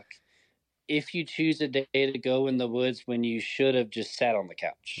that buck if you choose a day to go in the woods when you should have just sat on the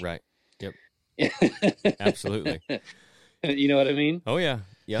couch. Right. Yep. Absolutely. You know what I mean? Oh yeah.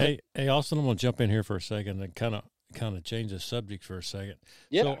 Yeah. Hey, Austin, I'm going to jump in here for a second and kind of change the subject for a second.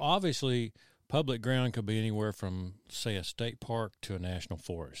 Yeah. So obviously, public ground could be anywhere from, say, a state park to a national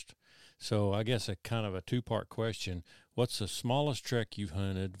forest. So I guess a kind of a two-part question. what's the smallest trek you've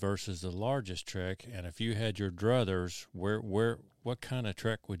hunted versus the largest trek? And if you had your druthers, what kind of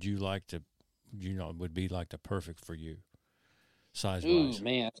trek would you like to, would be like the perfect for you, size Ooh, wise?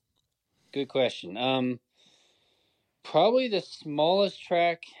 man, good question. Probably the smallest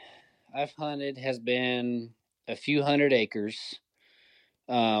track I've hunted has been a few hundred acres.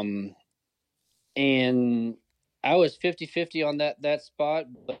 And I was 50-50 on that spot,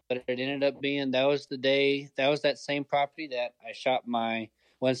 but it ended up being that was that same property that I shot my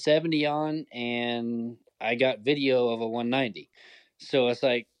 170 on, and I got video of a 190. So it's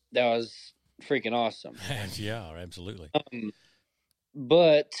like that was freaking awesome. Yeah, absolutely.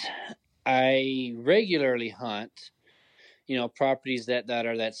 But I regularly hunt, properties that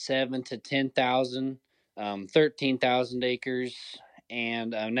are that 7 to 10,000, 13,000 acres,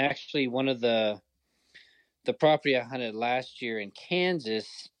 and actually one of the property I hunted last year in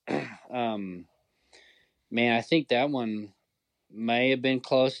Kansas, man, I think that one may have been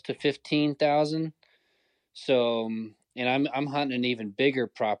close to 15,000. So, and I'm hunting an even bigger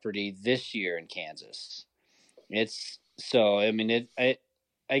property this year in Kansas. It's so, I mean,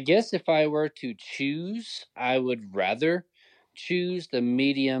 I guess if I were to choose, I would rather choose the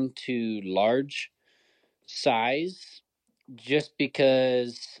medium to large size, just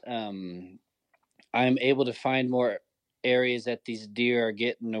because I'm able to find more areas that these deer are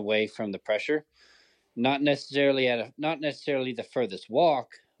getting away from the pressure. Not necessarily the furthest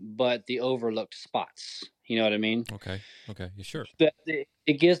walk, but the overlooked spots. You know what I mean? Okay. Yeah, sure.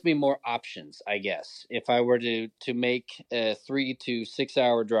 It gives me more options, I guess. If I were to make a 3 to 6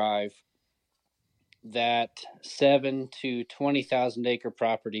 hour drive, that 7 to 20,000 acre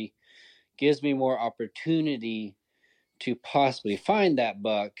property gives me more opportunity to possibly find that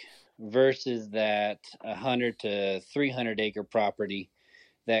buck versus that 100 to 300 acre property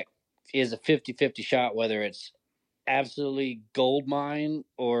that is a 50-50 shot, whether it's absolutely gold mine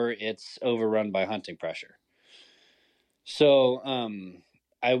or it's overrun by hunting pressure. So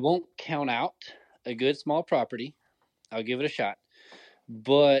I won't count out a good small property. I'll give it a shot.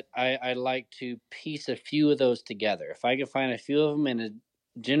 But I like to piece a few of those together. If I can find a few of them in a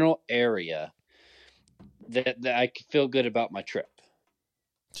general area, that I could feel good about my trip.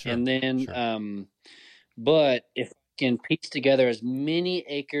 Sure. And then, sure. But if I can piece together as many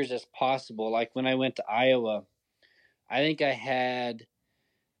acres as possible, like when I went to Iowa, I think I had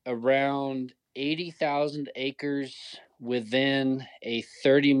around 80,000 acres within a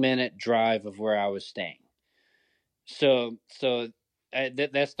 30-minute drive of where I was staying. So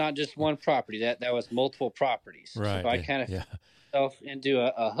that's not just one property. That was multiple properties. Right. So I kind of yeah. myself into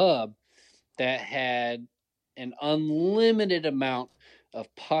a hub that had an unlimited amount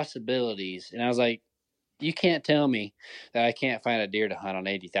of possibilities, and I was like, you can't tell me that I can't find a deer to hunt on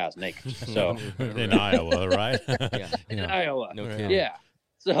 80,000 acres. So in Iowa, right? Yeah. in Iowa, No kidding. yeah.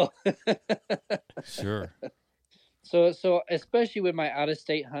 So Sure. so especially with my out of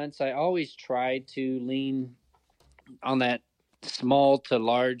state hunts, I always try to lean on that small to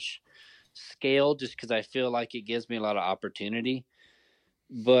large scale, just because I feel like it gives me a lot of opportunity,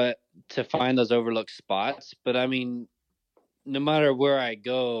 but to find those overlooked spots. But I mean, no matter where I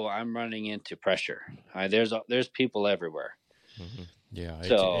go, I'm running into pressure. There's people everywhere. Mm-hmm. Yeah,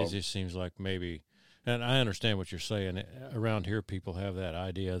 So it just seems like maybe, and I understand what you're saying. Around here, people have that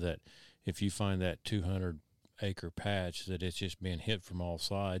idea that if you find that 200-acre patch, that it's just being hit from all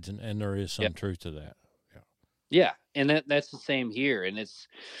sides, and there is some truth to that. Yeah, and that's the same here, and it's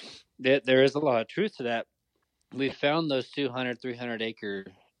that there is a lot of truth to that. We found those 200, 300 acre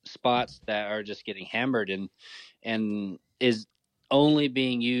spots that are just getting hammered and is only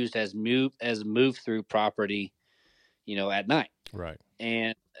being used as move through property, at night. Right.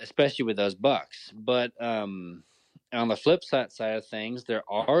 And especially with those bucks. But on the flip side of things, there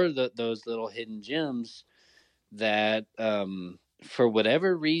are those little hidden gems that for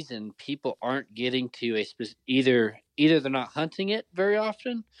whatever reason people aren't getting to either they're not hunting it very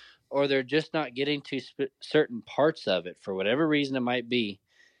often, or they're just not getting to certain parts of it for whatever reason it might be,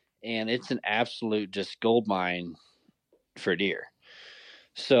 and it's an absolute just gold mine for deer.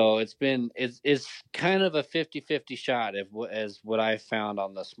 So it's kind of a 50-50 shot as what I found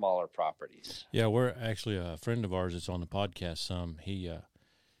on the smaller properties. Yeah, we're actually a friend of ours that's on the podcast.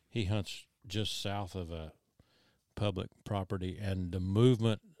 He hunts just south of a public property, and the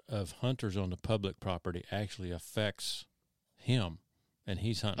movement of hunters on the public property actually affects him, and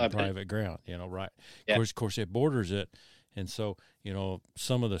he's hunting private ground. Right? Yeah. Of course, it borders it, and so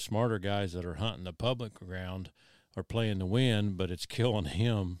some of the smarter guys that are hunting the public ground are playing the wind, but it's killing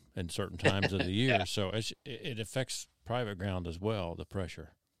him in certain times of the year. So it affects private ground as well, the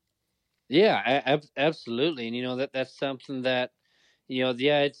pressure. Yeah, absolutely. And that's something that,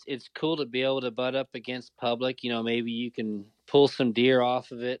 yeah, it's cool to be able to butt up against public. Maybe you can pull some deer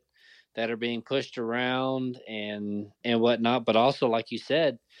off of it that are being pushed around and whatnot. But also, like you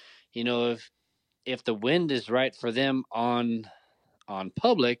said, if the wind is right for them on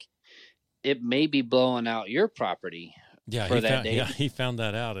public, it may be blowing out your property Yeah, for that day. he found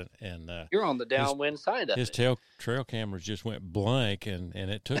that out, and You're on the downwind side of his it. trail cameras just went blank, and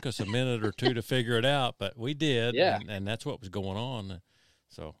it took us a minute or two to figure it out, but we did, Yeah. and that's what was going on.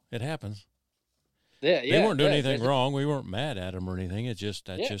 So it happens. Yeah, They weren't doing it does. anything wrong. We weren't mad at them or anything. It's just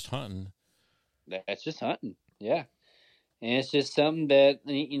just hunting. That's just hunting. Yeah. And it's just something that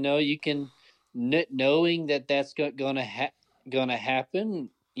you can, knowing that that's gonna happen.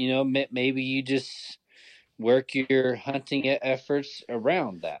 Maybe you just work your hunting efforts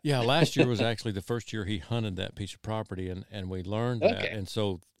around that. Yeah, last year was actually the first year he hunted that piece of property, and we learned that. Okay. And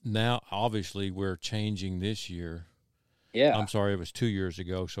so now, obviously, we're changing this year. Yeah. I'm sorry, it was 2 years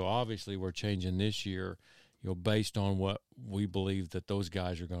ago. So obviously, we're changing this year, based on what we believe that those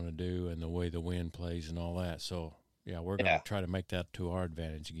guys are going to do and the way the wind plays and all that. So yeah, we're going to try to make that to our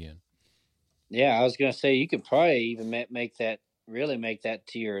advantage again. Yeah, I was going to say you could probably even make that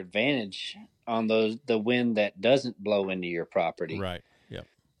to your advantage on the wind that doesn't blow into your property. Right. Yep.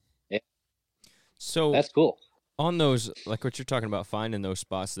 Yeah. So that's cool. On those, like what you're talking about, finding those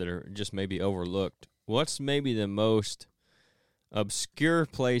spots that are just maybe overlooked, what's maybe the most obscure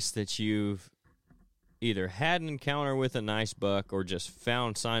place that you've either had an encounter with a nice buck or just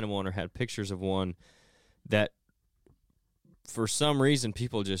found sign of one or had pictures of one that for some reason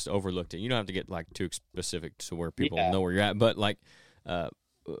people just overlooked it? You don't have to get like too specific to where people know where you're at, but like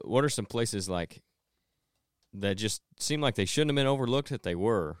what are some places like that just seem like they shouldn't have been overlooked that they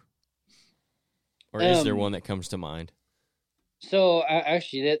were? Or is there one that comes to mind? So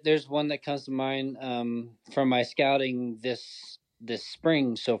actually, there's one that comes to mind from my scouting this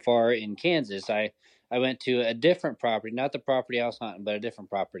spring so far in Kansas. I went to a different property, not the property I was hunting, but a different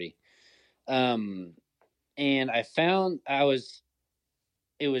property. And I found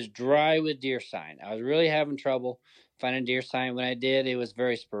it was dry with deer sign. I was really having trouble finding deer sign. When I did, it was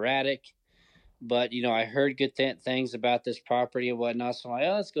very sporadic. But I heard good things about this property and whatnot. So I'm like,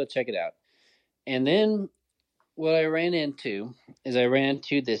 let's go check it out. And then what I ran into is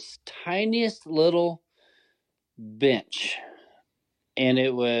this tiniest little bench, and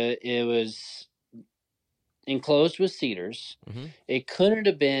it was enclosed with cedars. Mm-hmm. It couldn't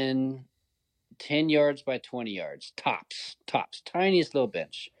have been 10 yards by 20 yards, tops, tiniest little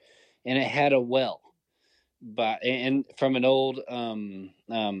bench, and it had a well, and from an old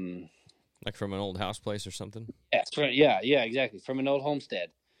like from an old house place or something. Yeah, exactly, from an old homestead.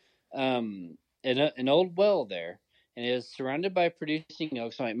 An old well there, and it was surrounded by producing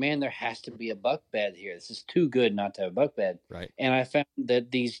oaks. I'm like, man, there has to be a buck bed here. This is too good not to have a buck bed. Right. And I found that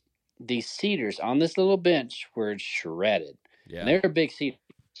these cedars on this little bench were shredded. Yeah. And they were big cedars.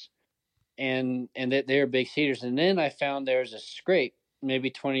 And that they were big cedars. And then I found there was a scrape maybe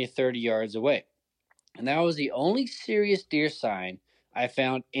 20 or 30 yards away. And that was the only serious deer sign I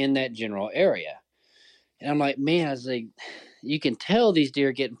found in that general area. And I'm like, man, I was like, you can tell these deer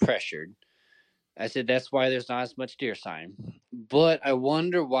are getting pressured. I said, that's why there's not as much deer sign. But I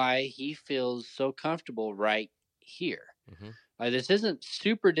wonder why he feels so comfortable right here. Mm-hmm. This isn't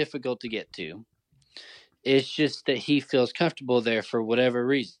super difficult to get to. It's just that he feels comfortable there for whatever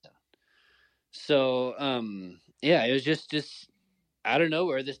reason. So, it was just out of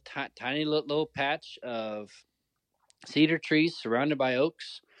nowhere, this tiny little patch of cedar trees surrounded by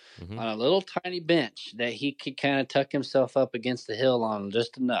oaks on a little tiny bench that he could kind of tuck himself up against the hill on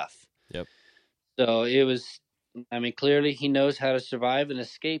just enough. Yep. So it was, clearly he knows how to survive and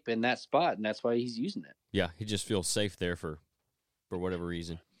escape in that spot, and that's why he's using it. Yeah, he just feels safe there for whatever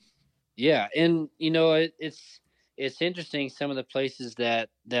reason. Yeah, and it's interesting. Some of the places that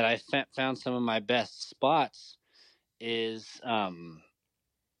I found some of my best spots is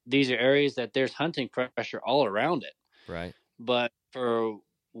these are areas that there's hunting pressure all around it. Right. But for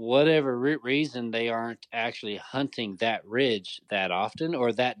whatever reason, they aren't actually hunting that ridge that often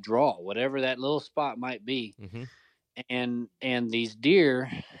or that draw, whatever that little spot might be. Mm-hmm. And these deer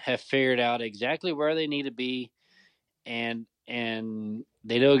have figured out exactly where they need to be, and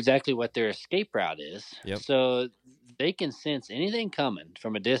they know exactly what their escape route is. Yep. So they can sense anything coming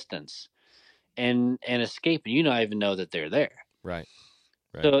from a distance and escape, and you don't even know that they're there. Right.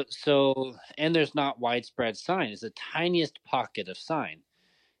 So and there's not widespread sign. It's the tiniest pocket of sign.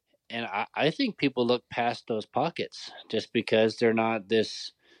 And I think people look past those pockets just because they're not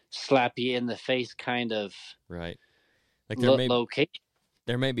this slap you in the face kind of right. Like location.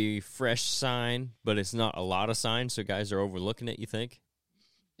 there may be fresh sign, but it's not a lot of sign, so guys are overlooking it, you think?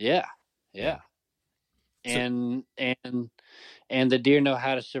 Yeah. And the deer know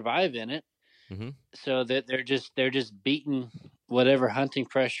how to survive in it, Mm-hmm. so that they're just beating whatever hunting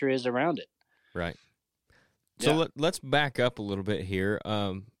pressure is around it. Right. So let's back up a little bit here.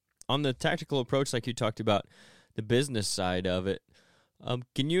 On the tactical approach, like you talked about, the business side of it,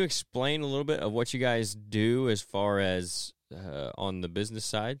 can you explain a little bit of what you guys do as far as on the business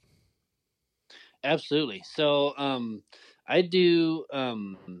side? Absolutely. So I do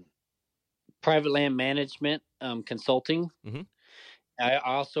private land management consulting. Mm-hmm. I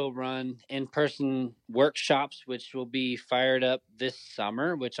also run in-person workshops, which will be fired up this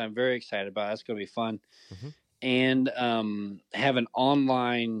summer, which I'm very excited about. That's going to be fun. Mm-hmm. And have an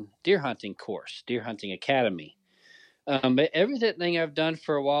online deer hunting course, Deer Hunting Academy. But everything I've done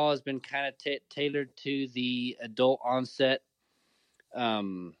for a while has been kind of tailored to the adult onset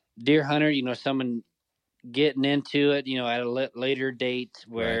deer hunter. You know, someone getting into it, you know, at a later date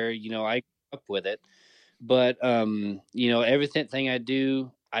where, Right. you know, I grew up with it. But, you know, everything I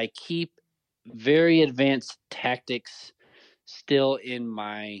do, I keep very advanced tactics still in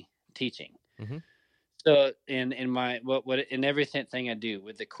my teaching. Mm-hmm. So in my what in everything I do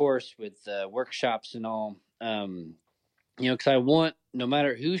with the course, with workshops and all, you know, because I want, no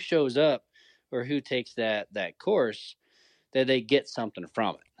matter who shows up or who takes that course, that they get something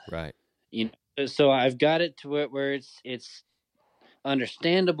from it. Right. You know, so I've got it to where it's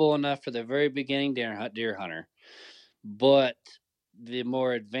understandable enough for the very beginning deer hunter, but the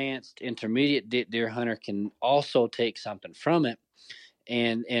more advanced intermediate deer hunter can also take something from it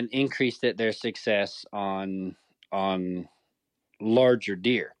and increase their success on larger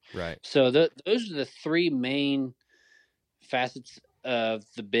deer. Right. So those are the three main facets of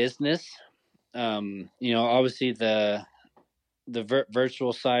the business. You know, obviously the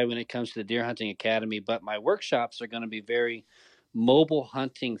virtual side when it comes to the Deer Hunting Academy, but my workshops are going to be very mobile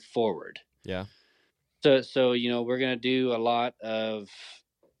hunting forward. Yeah. So you know, we're going to do a lot of,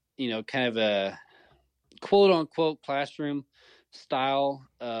 you know, kind of a quote unquote classroom style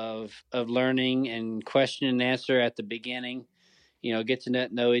of learning and question and answer at the beginning. You know, get to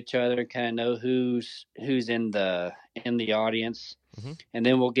know each other, kind of know who's in the audience. Mm-hmm. And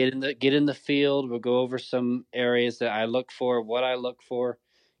then we'll get in the field. We'll go over some areas that I look for, what I look for,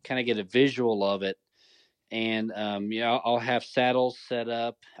 kind of get a visual of it. And you know, I'll have saddles set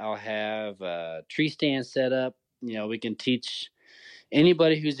up. I'll have tree stands set up. You know, we can teach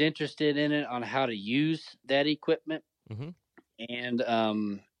anybody who's interested in it on how to use that equipment. Mm-hmm.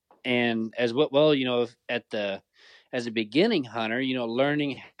 And as well, you know, as a beginning hunter, you know,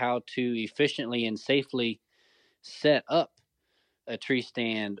 learning how to efficiently and safely set up a tree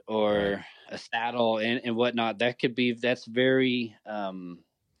stand or Right. a saddle and whatnot, that's very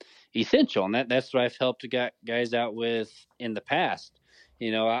essential, and that's what I've helped guys out with in the past.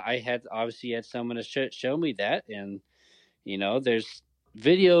 You know, I had obviously had someone to show me that, and you know, there's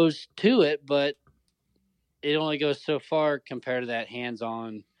videos to it, but it only goes so far compared to that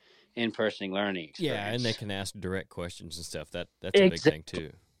hands-on in-person learning experience. Yeah, and they can ask direct questions and stuff. That's a big Exactly. thing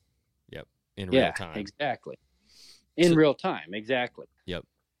too. Yep. In Yeah, real time. exactly. In real time, exactly. Yep.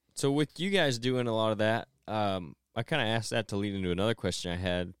 So with you guys doing a lot of that, I kind of asked that to lead into another question I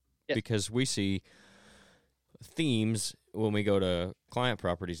had, because we see themes when we go to client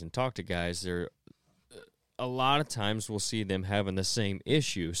properties and talk to guys. There, a lot of times we'll see them having the same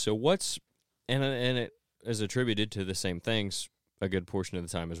issue. So and it is attributed to the same things a good portion of the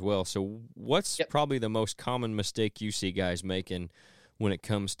time as well. So what's probably the most common mistake you see guys making when it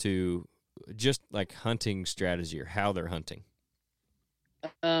comes to just like hunting strategy or how they're hunting?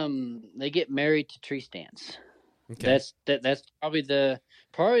 They get married to tree stands. Okay. That's probably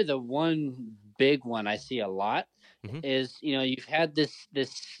the one big one I see a lot. Mm-hmm. Is, you know, you've had this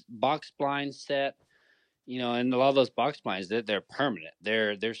box blind set, you know, and a lot of those box blinds, they're permanent.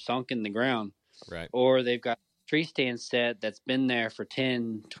 They're sunk in the ground. Right. Or they've got a tree stand set that's been there for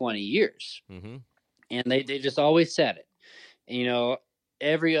 10, 20 years. Mm-hmm. And they just always set it. You know,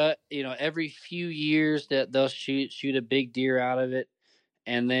 every few years that they'll shoot a big deer out of it,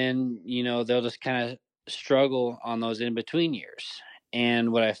 and then, you know, they'll just kind of struggle on those in between years.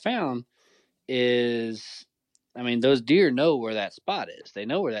 And what I found is, I mean, those deer know where that spot is. They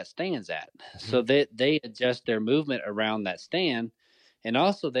know where that stand's at. Mm-hmm. So they adjust their movement around that stand, and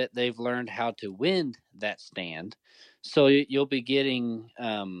also that they've learned how to wind that stand. So you'll be getting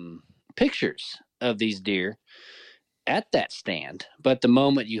pictures of these deer at that stand, but the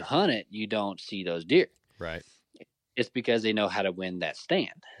moment you hunt it, you don't see those deer. Right. It's because they know how to win that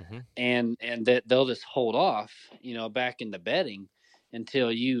stand. Mm-hmm. And that they'll just hold off, you know, back in the bedding,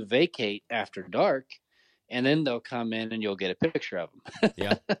 until you vacate after dark, and then they'll come in and you'll get a picture of them.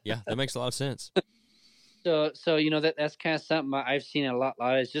 Yeah, that makes a lot of sense. So that's kind of something I've seen a lot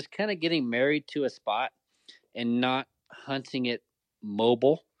is just kind of getting married to a spot and not hunting it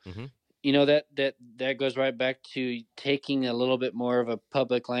mobile. Mm-hmm. That goes right back to taking a little bit more of a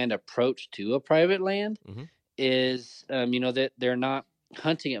public land approach to a private land. Mm-hmm. Is that they're not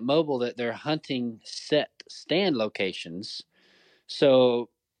hunting it mobile, that they're hunting set stand locations. So,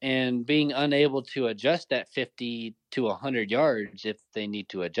 and being unable to adjust that 50 to 100 yards if they need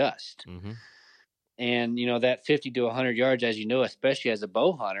to adjust. Mm-hmm. And that 50 to 100 yards, as especially as a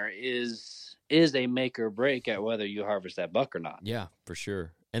bow hunter, is a make or break at whether you harvest that buck or not. Yeah, for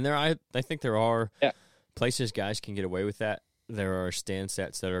sure. And I think there are places guys can get away with that. There are stand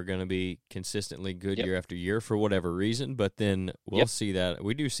sets that are going to be consistently good year after year for whatever reason, but then we'll see that.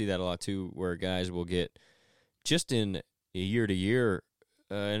 We do see that a lot too, where guys will get just in year to year,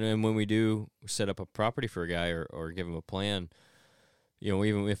 and when we do set up a property for a guy or give him a plan,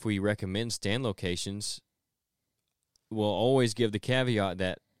 even if we recommend stand locations, we'll always give the caveat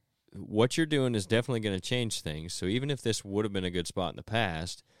that what you're doing is definitely going to change things. So even if this would have been a good spot in the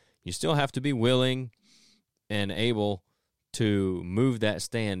past, you still have to be willing and able to move that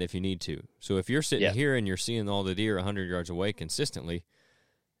stand if you need to. So if you're sitting here and you're seeing all the deer 100 yards away consistently,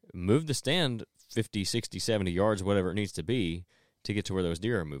 move the stand 50, 60, 70 yards, whatever it needs to be, to get to where those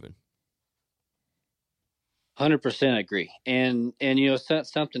deer are moving. 100% agree. And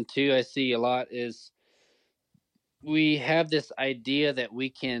something too I see a lot is we have this idea that we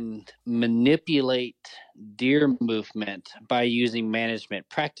can manipulate deer movement by using management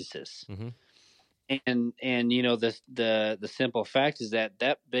practices. Mm-hmm. And the simple fact is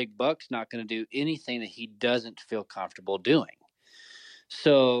that big buck's not going to do anything that he doesn't feel comfortable doing.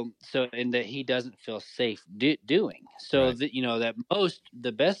 So and that he doesn't feel safe doing. So right. that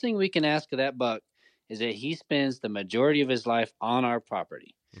the best thing we can ask of that buck is that he spends the majority of his life on our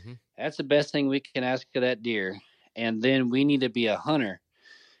property. Mm-hmm. That's the best thing we can ask of that deer. And then we need to be a hunter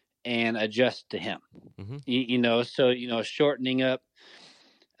and adjust to him. Mm-hmm. So shortening up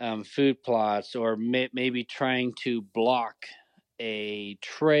food plots, or maybe trying to block a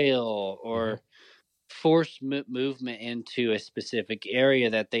trail, or force movement into a specific area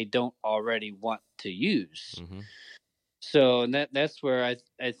that they don't already want to use. Mm-hmm. So, and that's where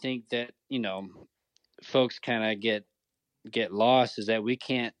I think that folks kind of get lost, is that we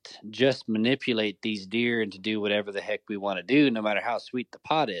can't just manipulate these deer into do whatever the heck we want to do, no matter how sweet the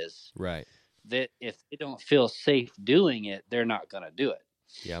pot is. Right. That if they don't feel safe doing it, they're not going to do it.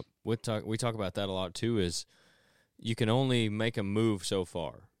 Yep. We talk about that a lot too, is you can only make a move so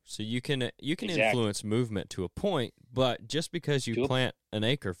far. So you can exactly influence movement to a point, but just because you plant an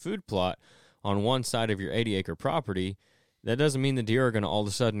acre food plot on one side of your 80-acre property, that doesn't mean the deer are going to all of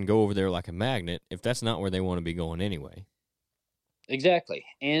a sudden go over there like a magnet if that's not where they want to be going anyway. Exactly.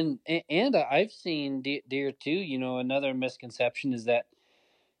 And I've seen deer too. Another misconception is that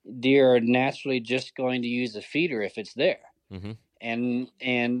deer are naturally just going to use a feeder if it's there. Mm-hmm.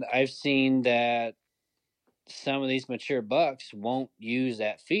 And I've seen that some of these mature bucks won't use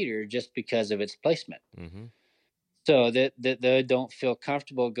that feeder just because of its placement. Mm-hmm. So that they don't feel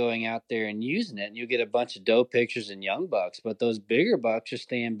comfortable going out there and using it. And you get a bunch of doe pictures and young bucks, but those bigger bucks are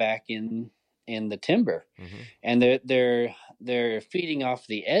staying back in the timber. Mm-hmm. And they're feeding off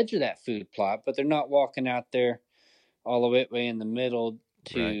the edge of that food plot, but they're not walking out there all the way in the middle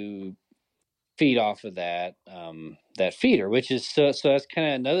to feed off of that feeder, which is so that's kind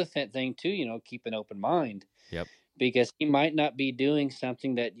of another thing too, keep an open mind. Yep. Because he might not be doing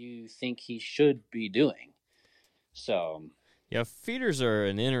something that you think he should be doing. So yeah, feeders are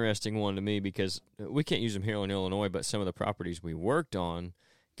an interesting one to me, because we can't use them here in Illinois, but some of the properties we worked on,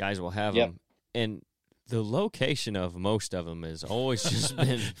 guys will have them, and the location of most of them has always just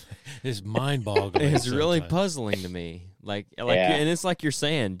been it's mind-boggling. It's really puzzling to me. And it's like you're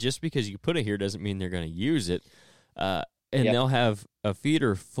saying, just because you put it here doesn't mean they're going to use it. And they'll have a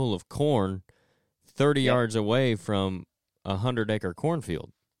feeder full of corn 30 yards away from a 100-acre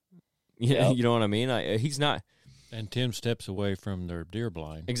cornfield. You know what I mean? He's not. And 10 steps away from their deer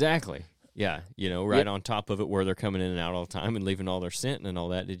blind. Exactly. Yeah. Right on top of it, where they're coming in and out all the time and leaving all their scent and all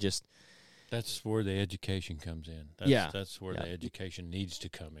that. That's where the education comes in. That's where the education needs to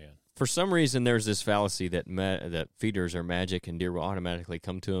come in. For some reason, there's this fallacy that that feeders are magic and deer will automatically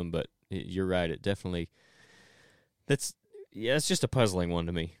come to them. But you're right. It definitely. It's just a puzzling one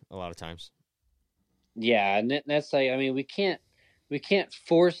to me a lot of times. Yeah, and that's we can't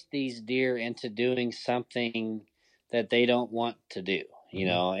force these deer into doing something that they don't want to do.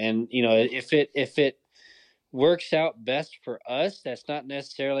 And if it works out best for us, that's not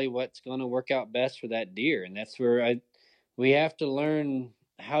necessarily what's going to work out best for that deer. And that's where we have to learn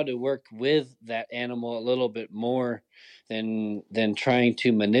how to work with that animal a little bit more than trying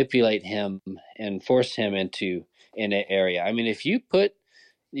to manipulate him and force him into in an area. I mean, if you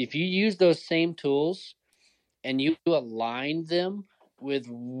use those same tools and you align them with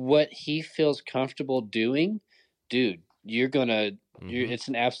what he feels comfortable doing, dude, it's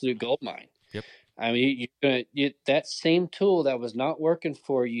an absolute gold mine. Yep. I mean, that same tool that was not working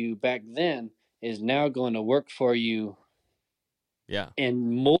for you back then is now going to work for you. Yeah.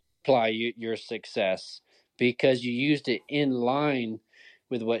 And multiply your success because you used it in line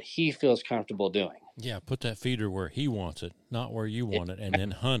with what he feels comfortable doing. Yeah, put that feeder where he wants it, not where you want it, and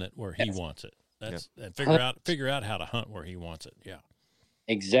then hunt it where he wants it. That's and figure out how to hunt where he wants it. Yeah.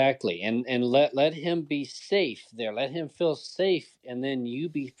 Exactly. And let him be safe there. Let him feel safe, and then you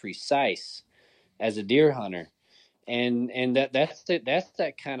be precise as a deer hunter. And that's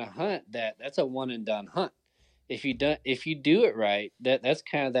that kind of hunt that's a one and done hunt. If you do it right, that's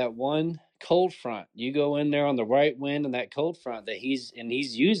kind of that one cold front. You go in there on the right wind and that cold front that he's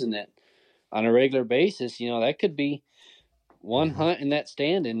using it on a regular basis, that could be one hunt in that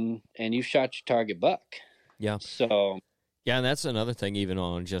stand and you shot your target buck. Yeah. So yeah, and that's another thing even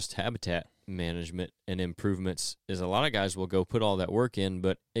on just habitat management and improvements is a lot of guys will go put all that work in,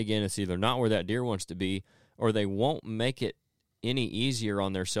 but again, it's either not where that deer wants to be or they won't make it any easier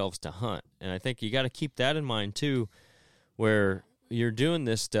on themselves to hunt. And I think you got to keep that in mind too, where you're doing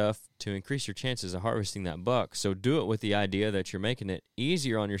this stuff to increase your chances of harvesting that buck. So do it with the idea that you're making it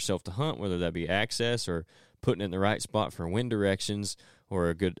easier on yourself to hunt, whether that be access or putting it in the right spot for wind directions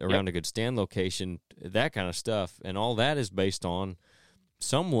or around a good stand location, that kind of stuff. And all that is based on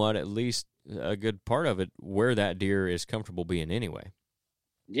somewhat, at least a good part of it, where that deer is comfortable being anyway.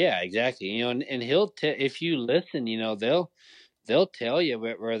 Yeah, exactly. And he'll if you listen, they'll tell you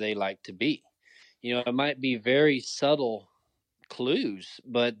where they like to be. It might be very subtle clues,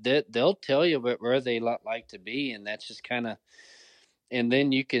 but they'll tell you where they like to be, and that's just kind of, and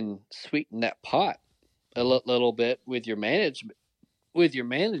then you can sweeten that pot a little bit with your management,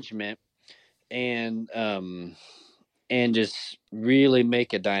 and just really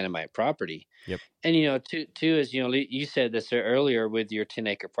make a dynamite property. Yep. And too is you said this earlier with your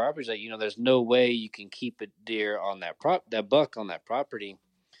 10-acre properties that there's no way you can keep a deer on that buck on that property.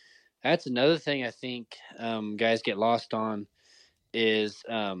 That's another thing I think guys get lost on is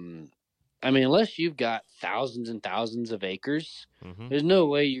unless you've got thousands and thousands of acres, there's no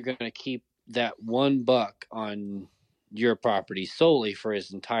way you're going to keep that one buck on your property solely for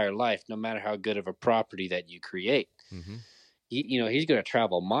his entire life, no matter how good of a property that you create. He's going to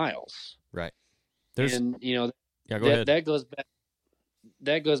travel miles. Right. Go ahead.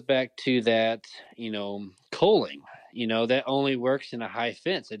 That goes back to that, culling, that only works in a high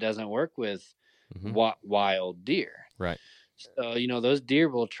fence. It doesn't work with wild deer. Right. So, those deer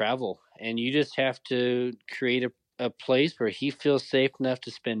will travel, and you just have to create a place where he feels safe enough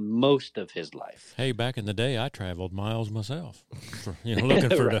to spend most of his life. Hey, back in the day, I traveled miles myself, looking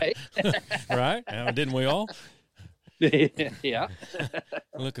for right? Right? Didn't we all? Yeah.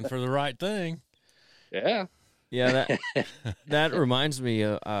 Looking for the right thing. Yeah. Yeah, that reminds me,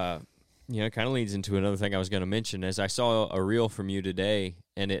 it kind of leads into another thing I was going to mention. As I saw a reel from you today,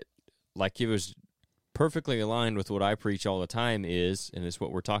 and it was perfectly aligned with what I preach all the time and it's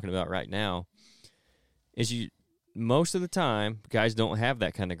what we're talking about right now, is most of the time, guys don't have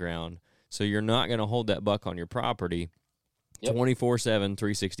that kind of ground, so you're not going to hold that buck on your property 24/7,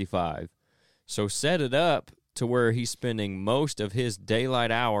 365. So set it up to where he's spending most of his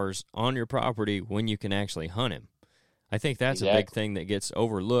daylight hours on your property when you can actually hunt him. I think that's a big thing that gets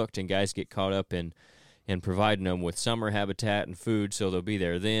overlooked, and guys get caught up in providing them with summer habitat and food so they'll be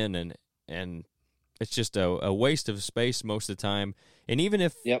there then, and it's just a waste of space most of the time. And even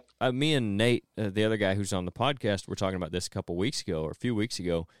if me and Nate, the other guy who's on the podcast, were talking about this a few weeks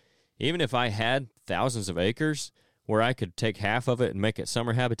ago, even if I had thousands of acres where I could take half of it and make it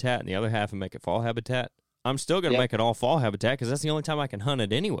summer habitat and the other half and make it fall habitat, I'm still going to make it all fall habitat because that's the only time I can hunt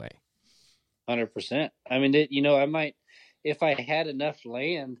it anyway. 100%. I mean, I might, if I had enough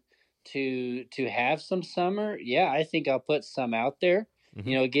land to have some summer, I think I'll put some out there.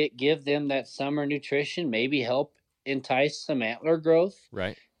 Give them that summer nutrition, maybe help entice some antler growth,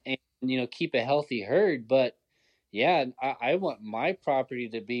 right? And keep a healthy herd. But I want my property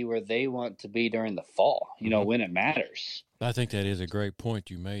to be where they want to be during the fall, when it matters. I think that is a great point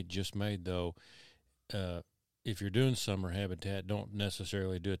you just made though. If you're doing summer habitat, don't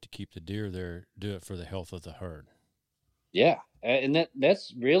necessarily do it to keep the deer there. Do it for the health of the herd. Yeah, and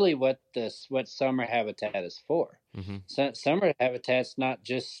that's really what summer habitat is for. Mm-hmm. So, summer habitat's not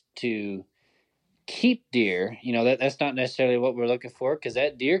just to keep deer. That's not necessarily what we're looking for, because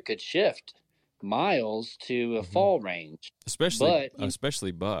that deer could shift miles to a Mm-hmm. fall range. Especially But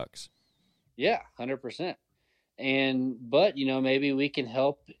especially bucks. yeah, 100%. But maybe we can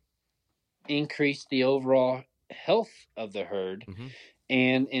help increase the overall health of the herd, Mm-hmm.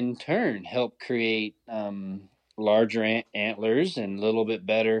 and in turn help create larger antlers and a little bit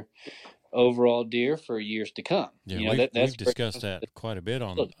better overall deer for years to come. Yeah, That's we've discussed that quite a bit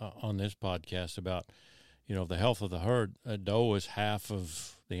on this podcast about the health of the herd. A doe is half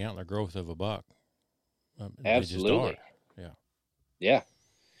of the antler growth of a buck. They just are. absolutely. Yeah. Yeah.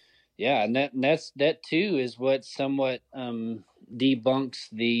 Yeah, and that too is what somewhat debunks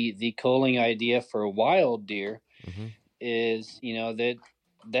the culling idea for wild deer. Mm-hmm. Is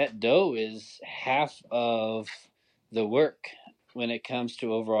that doe is half of the work when it comes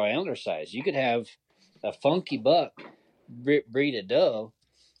to overall antler size. You could have a funky buck breed a doe,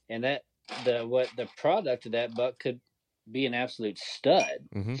 and the product of that buck could be an absolute stud.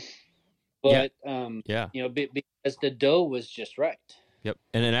 Mm-hmm. Yeah. But Yeah. because the doe was just right. Yep.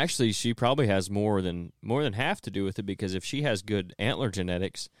 And then actually she probably has more than half to do with it, because if she has good antler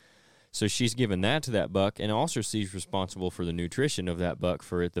genetics, so she's given that to that buck, and also she's responsible for the nutrition of that buck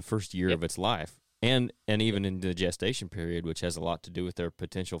for the first year of its life, and even in the gestation period, which has a lot to do with their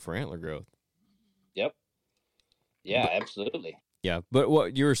potential for antler growth. Yep. Yeah, But, absolutely. yeah. But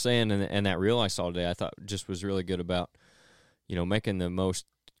what you were saying, and that reel I saw today, I thought just was really good about, making the most,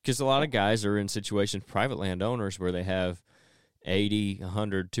 because a lot of guys are in situations, private landowners, where they have 80,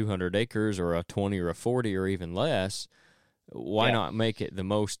 100, 200 acres, or a 20 or a 40 or even less. Why not make it the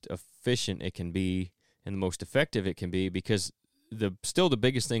most efficient it can be and the most effective it can be? Because still the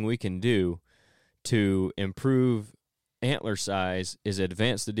biggest thing we can do to improve antler size is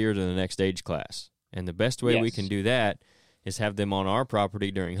advance the deer to the next age class. And the best way we can do that is have them on our property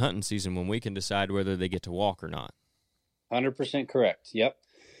during hunting season, when we can decide whether they get to walk or not. 100% correct. Yep.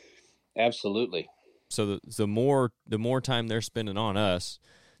 Absolutely. So the more time they're spending on us,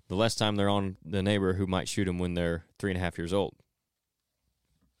 the less time they're on the neighbor who might shoot them when they're 3.5 years old.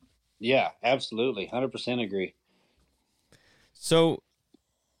 Yeah, absolutely. 100% agree. So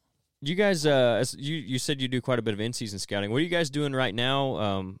you guys, you said you do quite a bit of in-season scouting. What are you guys doing right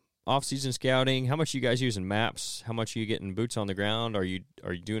now? Off-season scouting? How much are you guys using maps? How much are you getting boots on the ground? Are you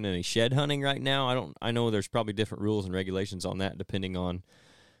doing any shed hunting right now? I know there's probably different rules and regulations on that depending on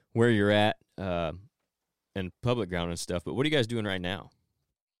where you're at, and public ground and stuff. But what are you guys doing right now?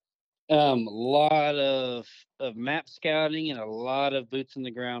 A lot of map scouting and a lot of boots on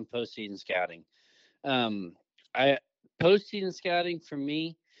the ground postseason scouting. I postseason scouting for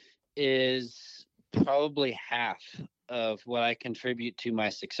me is probably half of what I contribute to my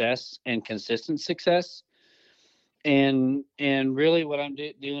success and consistent success. And really, what I'm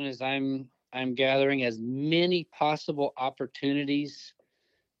doing is I'm gathering as many possible opportunities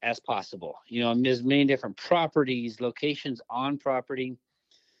as possible. As many different properties, locations on property,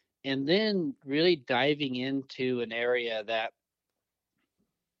 and then really diving into an area that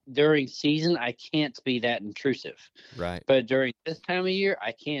during season I can't be that intrusive. Right. But during this time of year,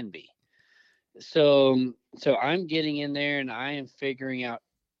 I can be. So I'm getting in there and I am figuring out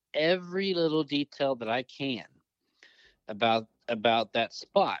every little detail that I can about that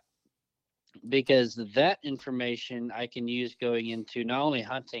spot, because that information I can use going into not only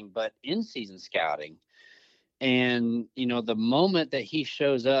hunting but in season scouting. And the moment that he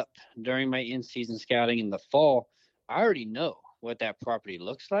shows up during my in season scouting in the fall, I already know what that property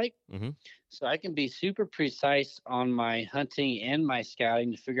looks like. Mm-hmm. So I can be super precise on my hunting and my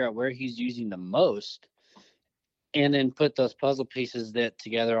scouting to figure out where he's using the most, and then put those puzzle pieces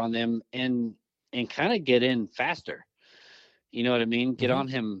together on them, and kind of get in faster. You know what I mean? Get on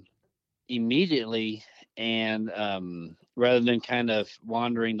him immediately, and rather than kind of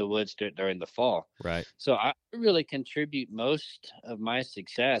wandering the woods during the fall. Right. So I really contribute most of my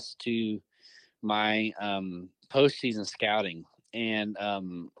success to my postseason scouting. And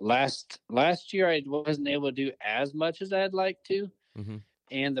last year I wasn't able to do as much as I'd like to. Mm-hmm.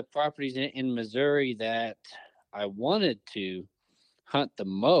 And the properties in Missouri that I wanted to hunt the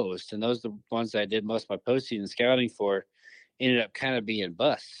most, and those are the ones that I did most of my postseason scouting for, ended up kind of being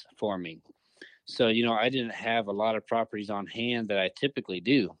busts for me. So, I didn't have a lot of properties on hand that I typically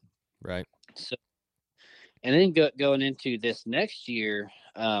do. Right. So, and then going into this next year,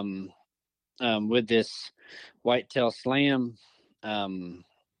 with this whitetail slam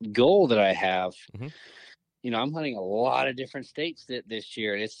goal that I have, I'm hunting a lot of different states this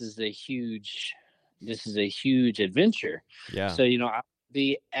year. This is a huge this is a huge adventure. Yeah. So, I'll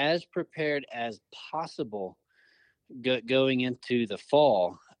be as prepared as possible going into the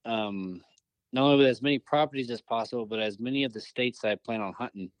fall. Not only with as many properties as possible, but as many of the states that I plan on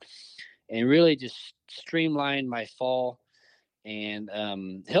hunting, and really just streamline my fall and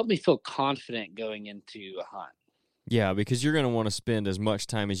help me feel confident going into a hunt. Yeah, because you're going to want to spend as much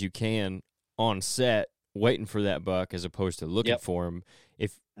time as you can on set waiting for that buck as opposed to looking for him.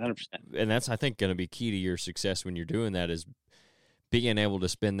 100%. And that's, I think, going to be key to your success when you're doing that, is being able to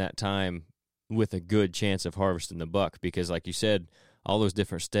spend that time with a good chance of harvesting the buck. Because like you said, all those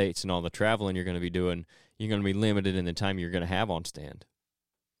different states and all the traveling you're going to be doing, you're going to be limited in the time you're going to have on stand.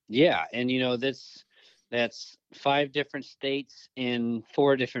 Yeah. And, that's 5 different states in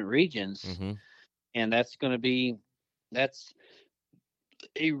 4 different regions. Mm-hmm. And that's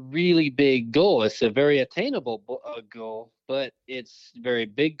a really big goal. It's a very attainable goal, but it's a very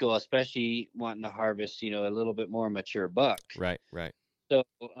big goal, especially wanting to harvest, a little bit more mature buck. Right. So,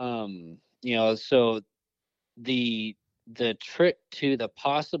 so the trick to the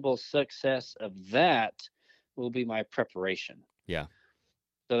possible success of that will be my preparation. Yeah.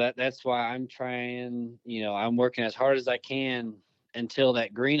 So that's why I'm trying, I'm working as hard as I can until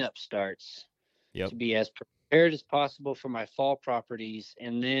that green up starts to be as prepared as possible for my fall properties.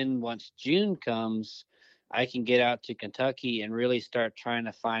 And then once June comes, I can get out to Kentucky and really start trying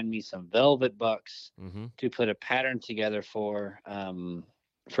to find me some velvet bucks to put a pattern together for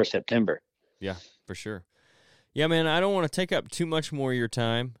September. Yeah, for sure. Yeah, man, I don't want to take up too much more of your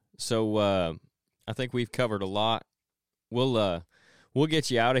time. So I think we've covered a lot. We'll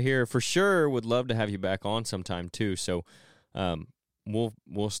get you out of here for sure. Would love to have you back on sometime too. So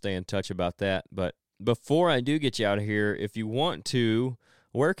we'll stay in touch about that. But before I do get you out of here, if you want to,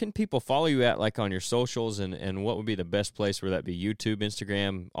 where can people follow you at, like on your socials, and what would be the best place? Where that be YouTube,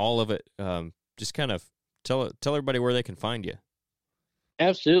 Instagram, all of it? Just kind of tell everybody where they can find you.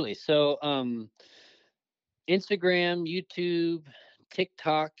 Absolutely. So Instagram, YouTube,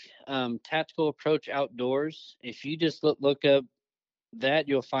 TikTok, Tactical Approach Outdoors. If you just look up that,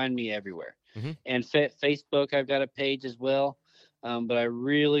 you'll find me everywhere. And Facebook, I've got a page as well. But I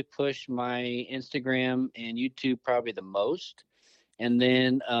really push my Instagram and YouTube probably the most. And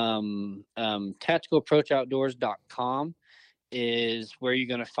then tacticalapproachoutdoors.com is where you're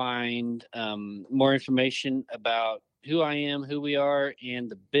going to find more information about who I am, who we are, and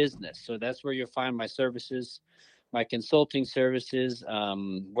the business. So that's where you'll find my services, my consulting services,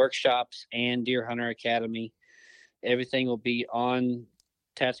 workshops, and Deer Hunter Academy. Everything will be on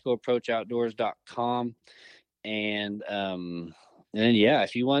tacticalapproachoutdoors.com. And then, yeah,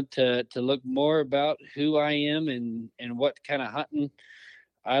 if you want to look more about who I am and what kind of hunting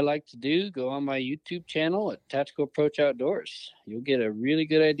I like to do, go on my YouTube channel at Tactical Approach Outdoors. You'll get a really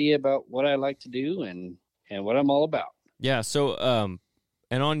good idea about what I like to do and what I'm all about. Yeah. So,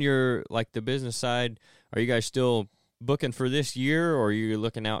 and on your, like, the business side, are you guys still booking for this year, or are you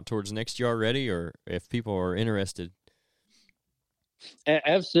looking out towards next year already, or if people are interested?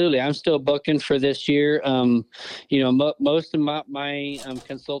 Absolutely. I'm still booking for this year. Most of my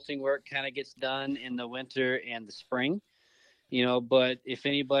consulting work kind of gets done in the winter and the spring, but if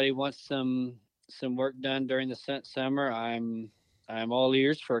anybody wants some work done during the summer, I'm all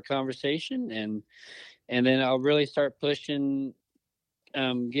ears for a conversation, and then I'll really start pushing,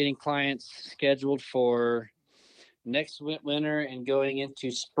 getting clients scheduled for next winter and going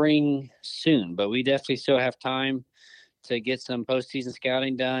into spring soon, but we definitely still have time to get some postseason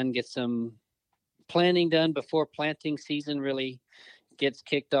scouting done, get some planning done before planting season really gets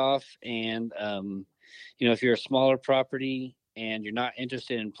kicked off. And, if you're a smaller property and you're not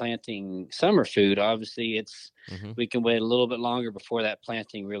interested in planting summer food, obviously we can wait a little bit longer before that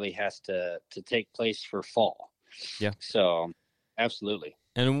planting really has to take place for fall. Yeah. So absolutely.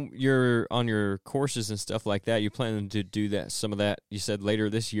 And you're on your courses and stuff like that, you planning to do some of that, you said, later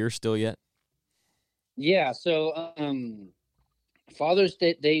this year still yet? Yeah, so Father's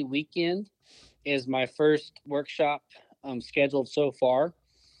Day weekend is my first workshop scheduled so far,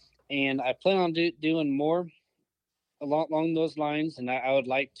 and I plan on doing more along those lines. And I would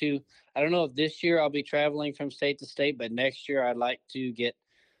like to. I don't know if this year I'll be traveling from state to state, but next year I'd like to get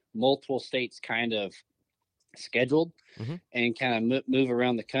multiple states kind of scheduled and kind of move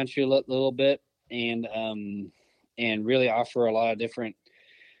around the country a little bit, and really offer a lot of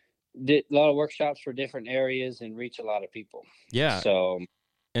workshops for different areas and reach a lot of people. Yeah. So,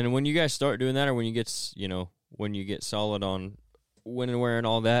 and when you guys start doing that, or when you get solid on when and where and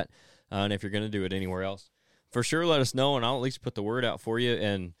all that, and if you're going to do it anywhere else, for sure let us know, and I'll at least put the word out for you.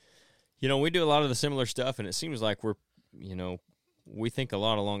 And, we do a lot of the similar stuff, and it seems like we think a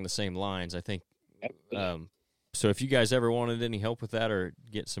lot along the same lines. I think So if you guys ever wanted any help with that or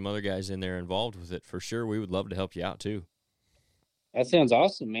get some other guys in there involved with it, for sure, we would love to help you out too. That sounds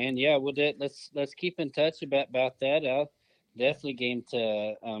awesome, man. Yeah, well, let's keep in touch about that. I'll definitely game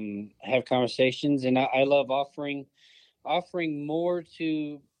to have conversations, and I love offering more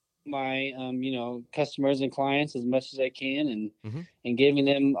to my customers and clients as much as I can, and giving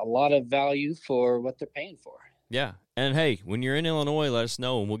them a lot of value for what they're paying for. Yeah, and hey, when you're in Illinois, let us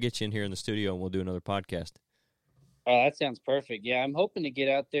know, and we'll get you in here in the studio, and we'll do another podcast. Oh, that sounds perfect. Yeah, I'm hoping to get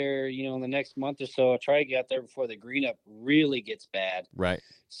out there, in the next month or so. I'll try to get out there before the green up really gets bad. Right.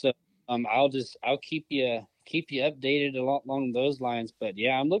 So I'll keep you updated along those lines. But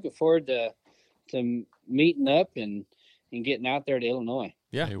yeah, I'm looking forward to meeting up and getting out there to Illinois.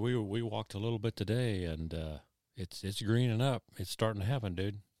 Yeah, hey, we walked a little bit today, and it's greening up. It's starting to happen,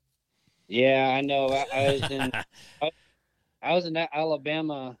 dude. Yeah, I know. I was in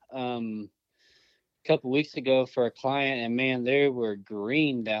Alabama a couple weeks ago for a client, and man, they were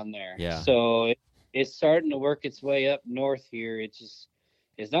green down there. Yeah. So it's starting to work its way up north here. It's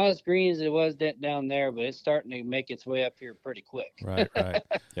not as green as it was down there, but it's starting to make its way up here pretty quick. Right.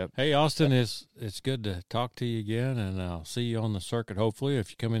 Yep. Hey, Austin, it's good to talk to you again, and I'll see you on the circuit. Hopefully, if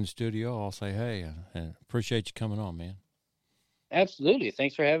you come in the studio, I'll say hey, and appreciate you coming on, man. Absolutely.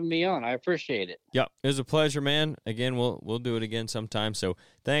 Thanks for having me on. I appreciate it. Yeah, it was a pleasure, man. Again, we'll do it again sometime. So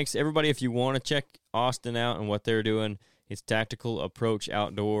thanks, everybody. If you want to check Austin out and what they're doing, it's Tactical Approach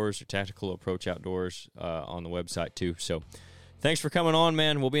Outdoors or Tactical Approach Outdoors on the website too. So thanks for coming on,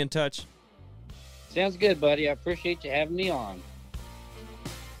 man. We'll be in touch. Sounds good, buddy. I appreciate you having me on.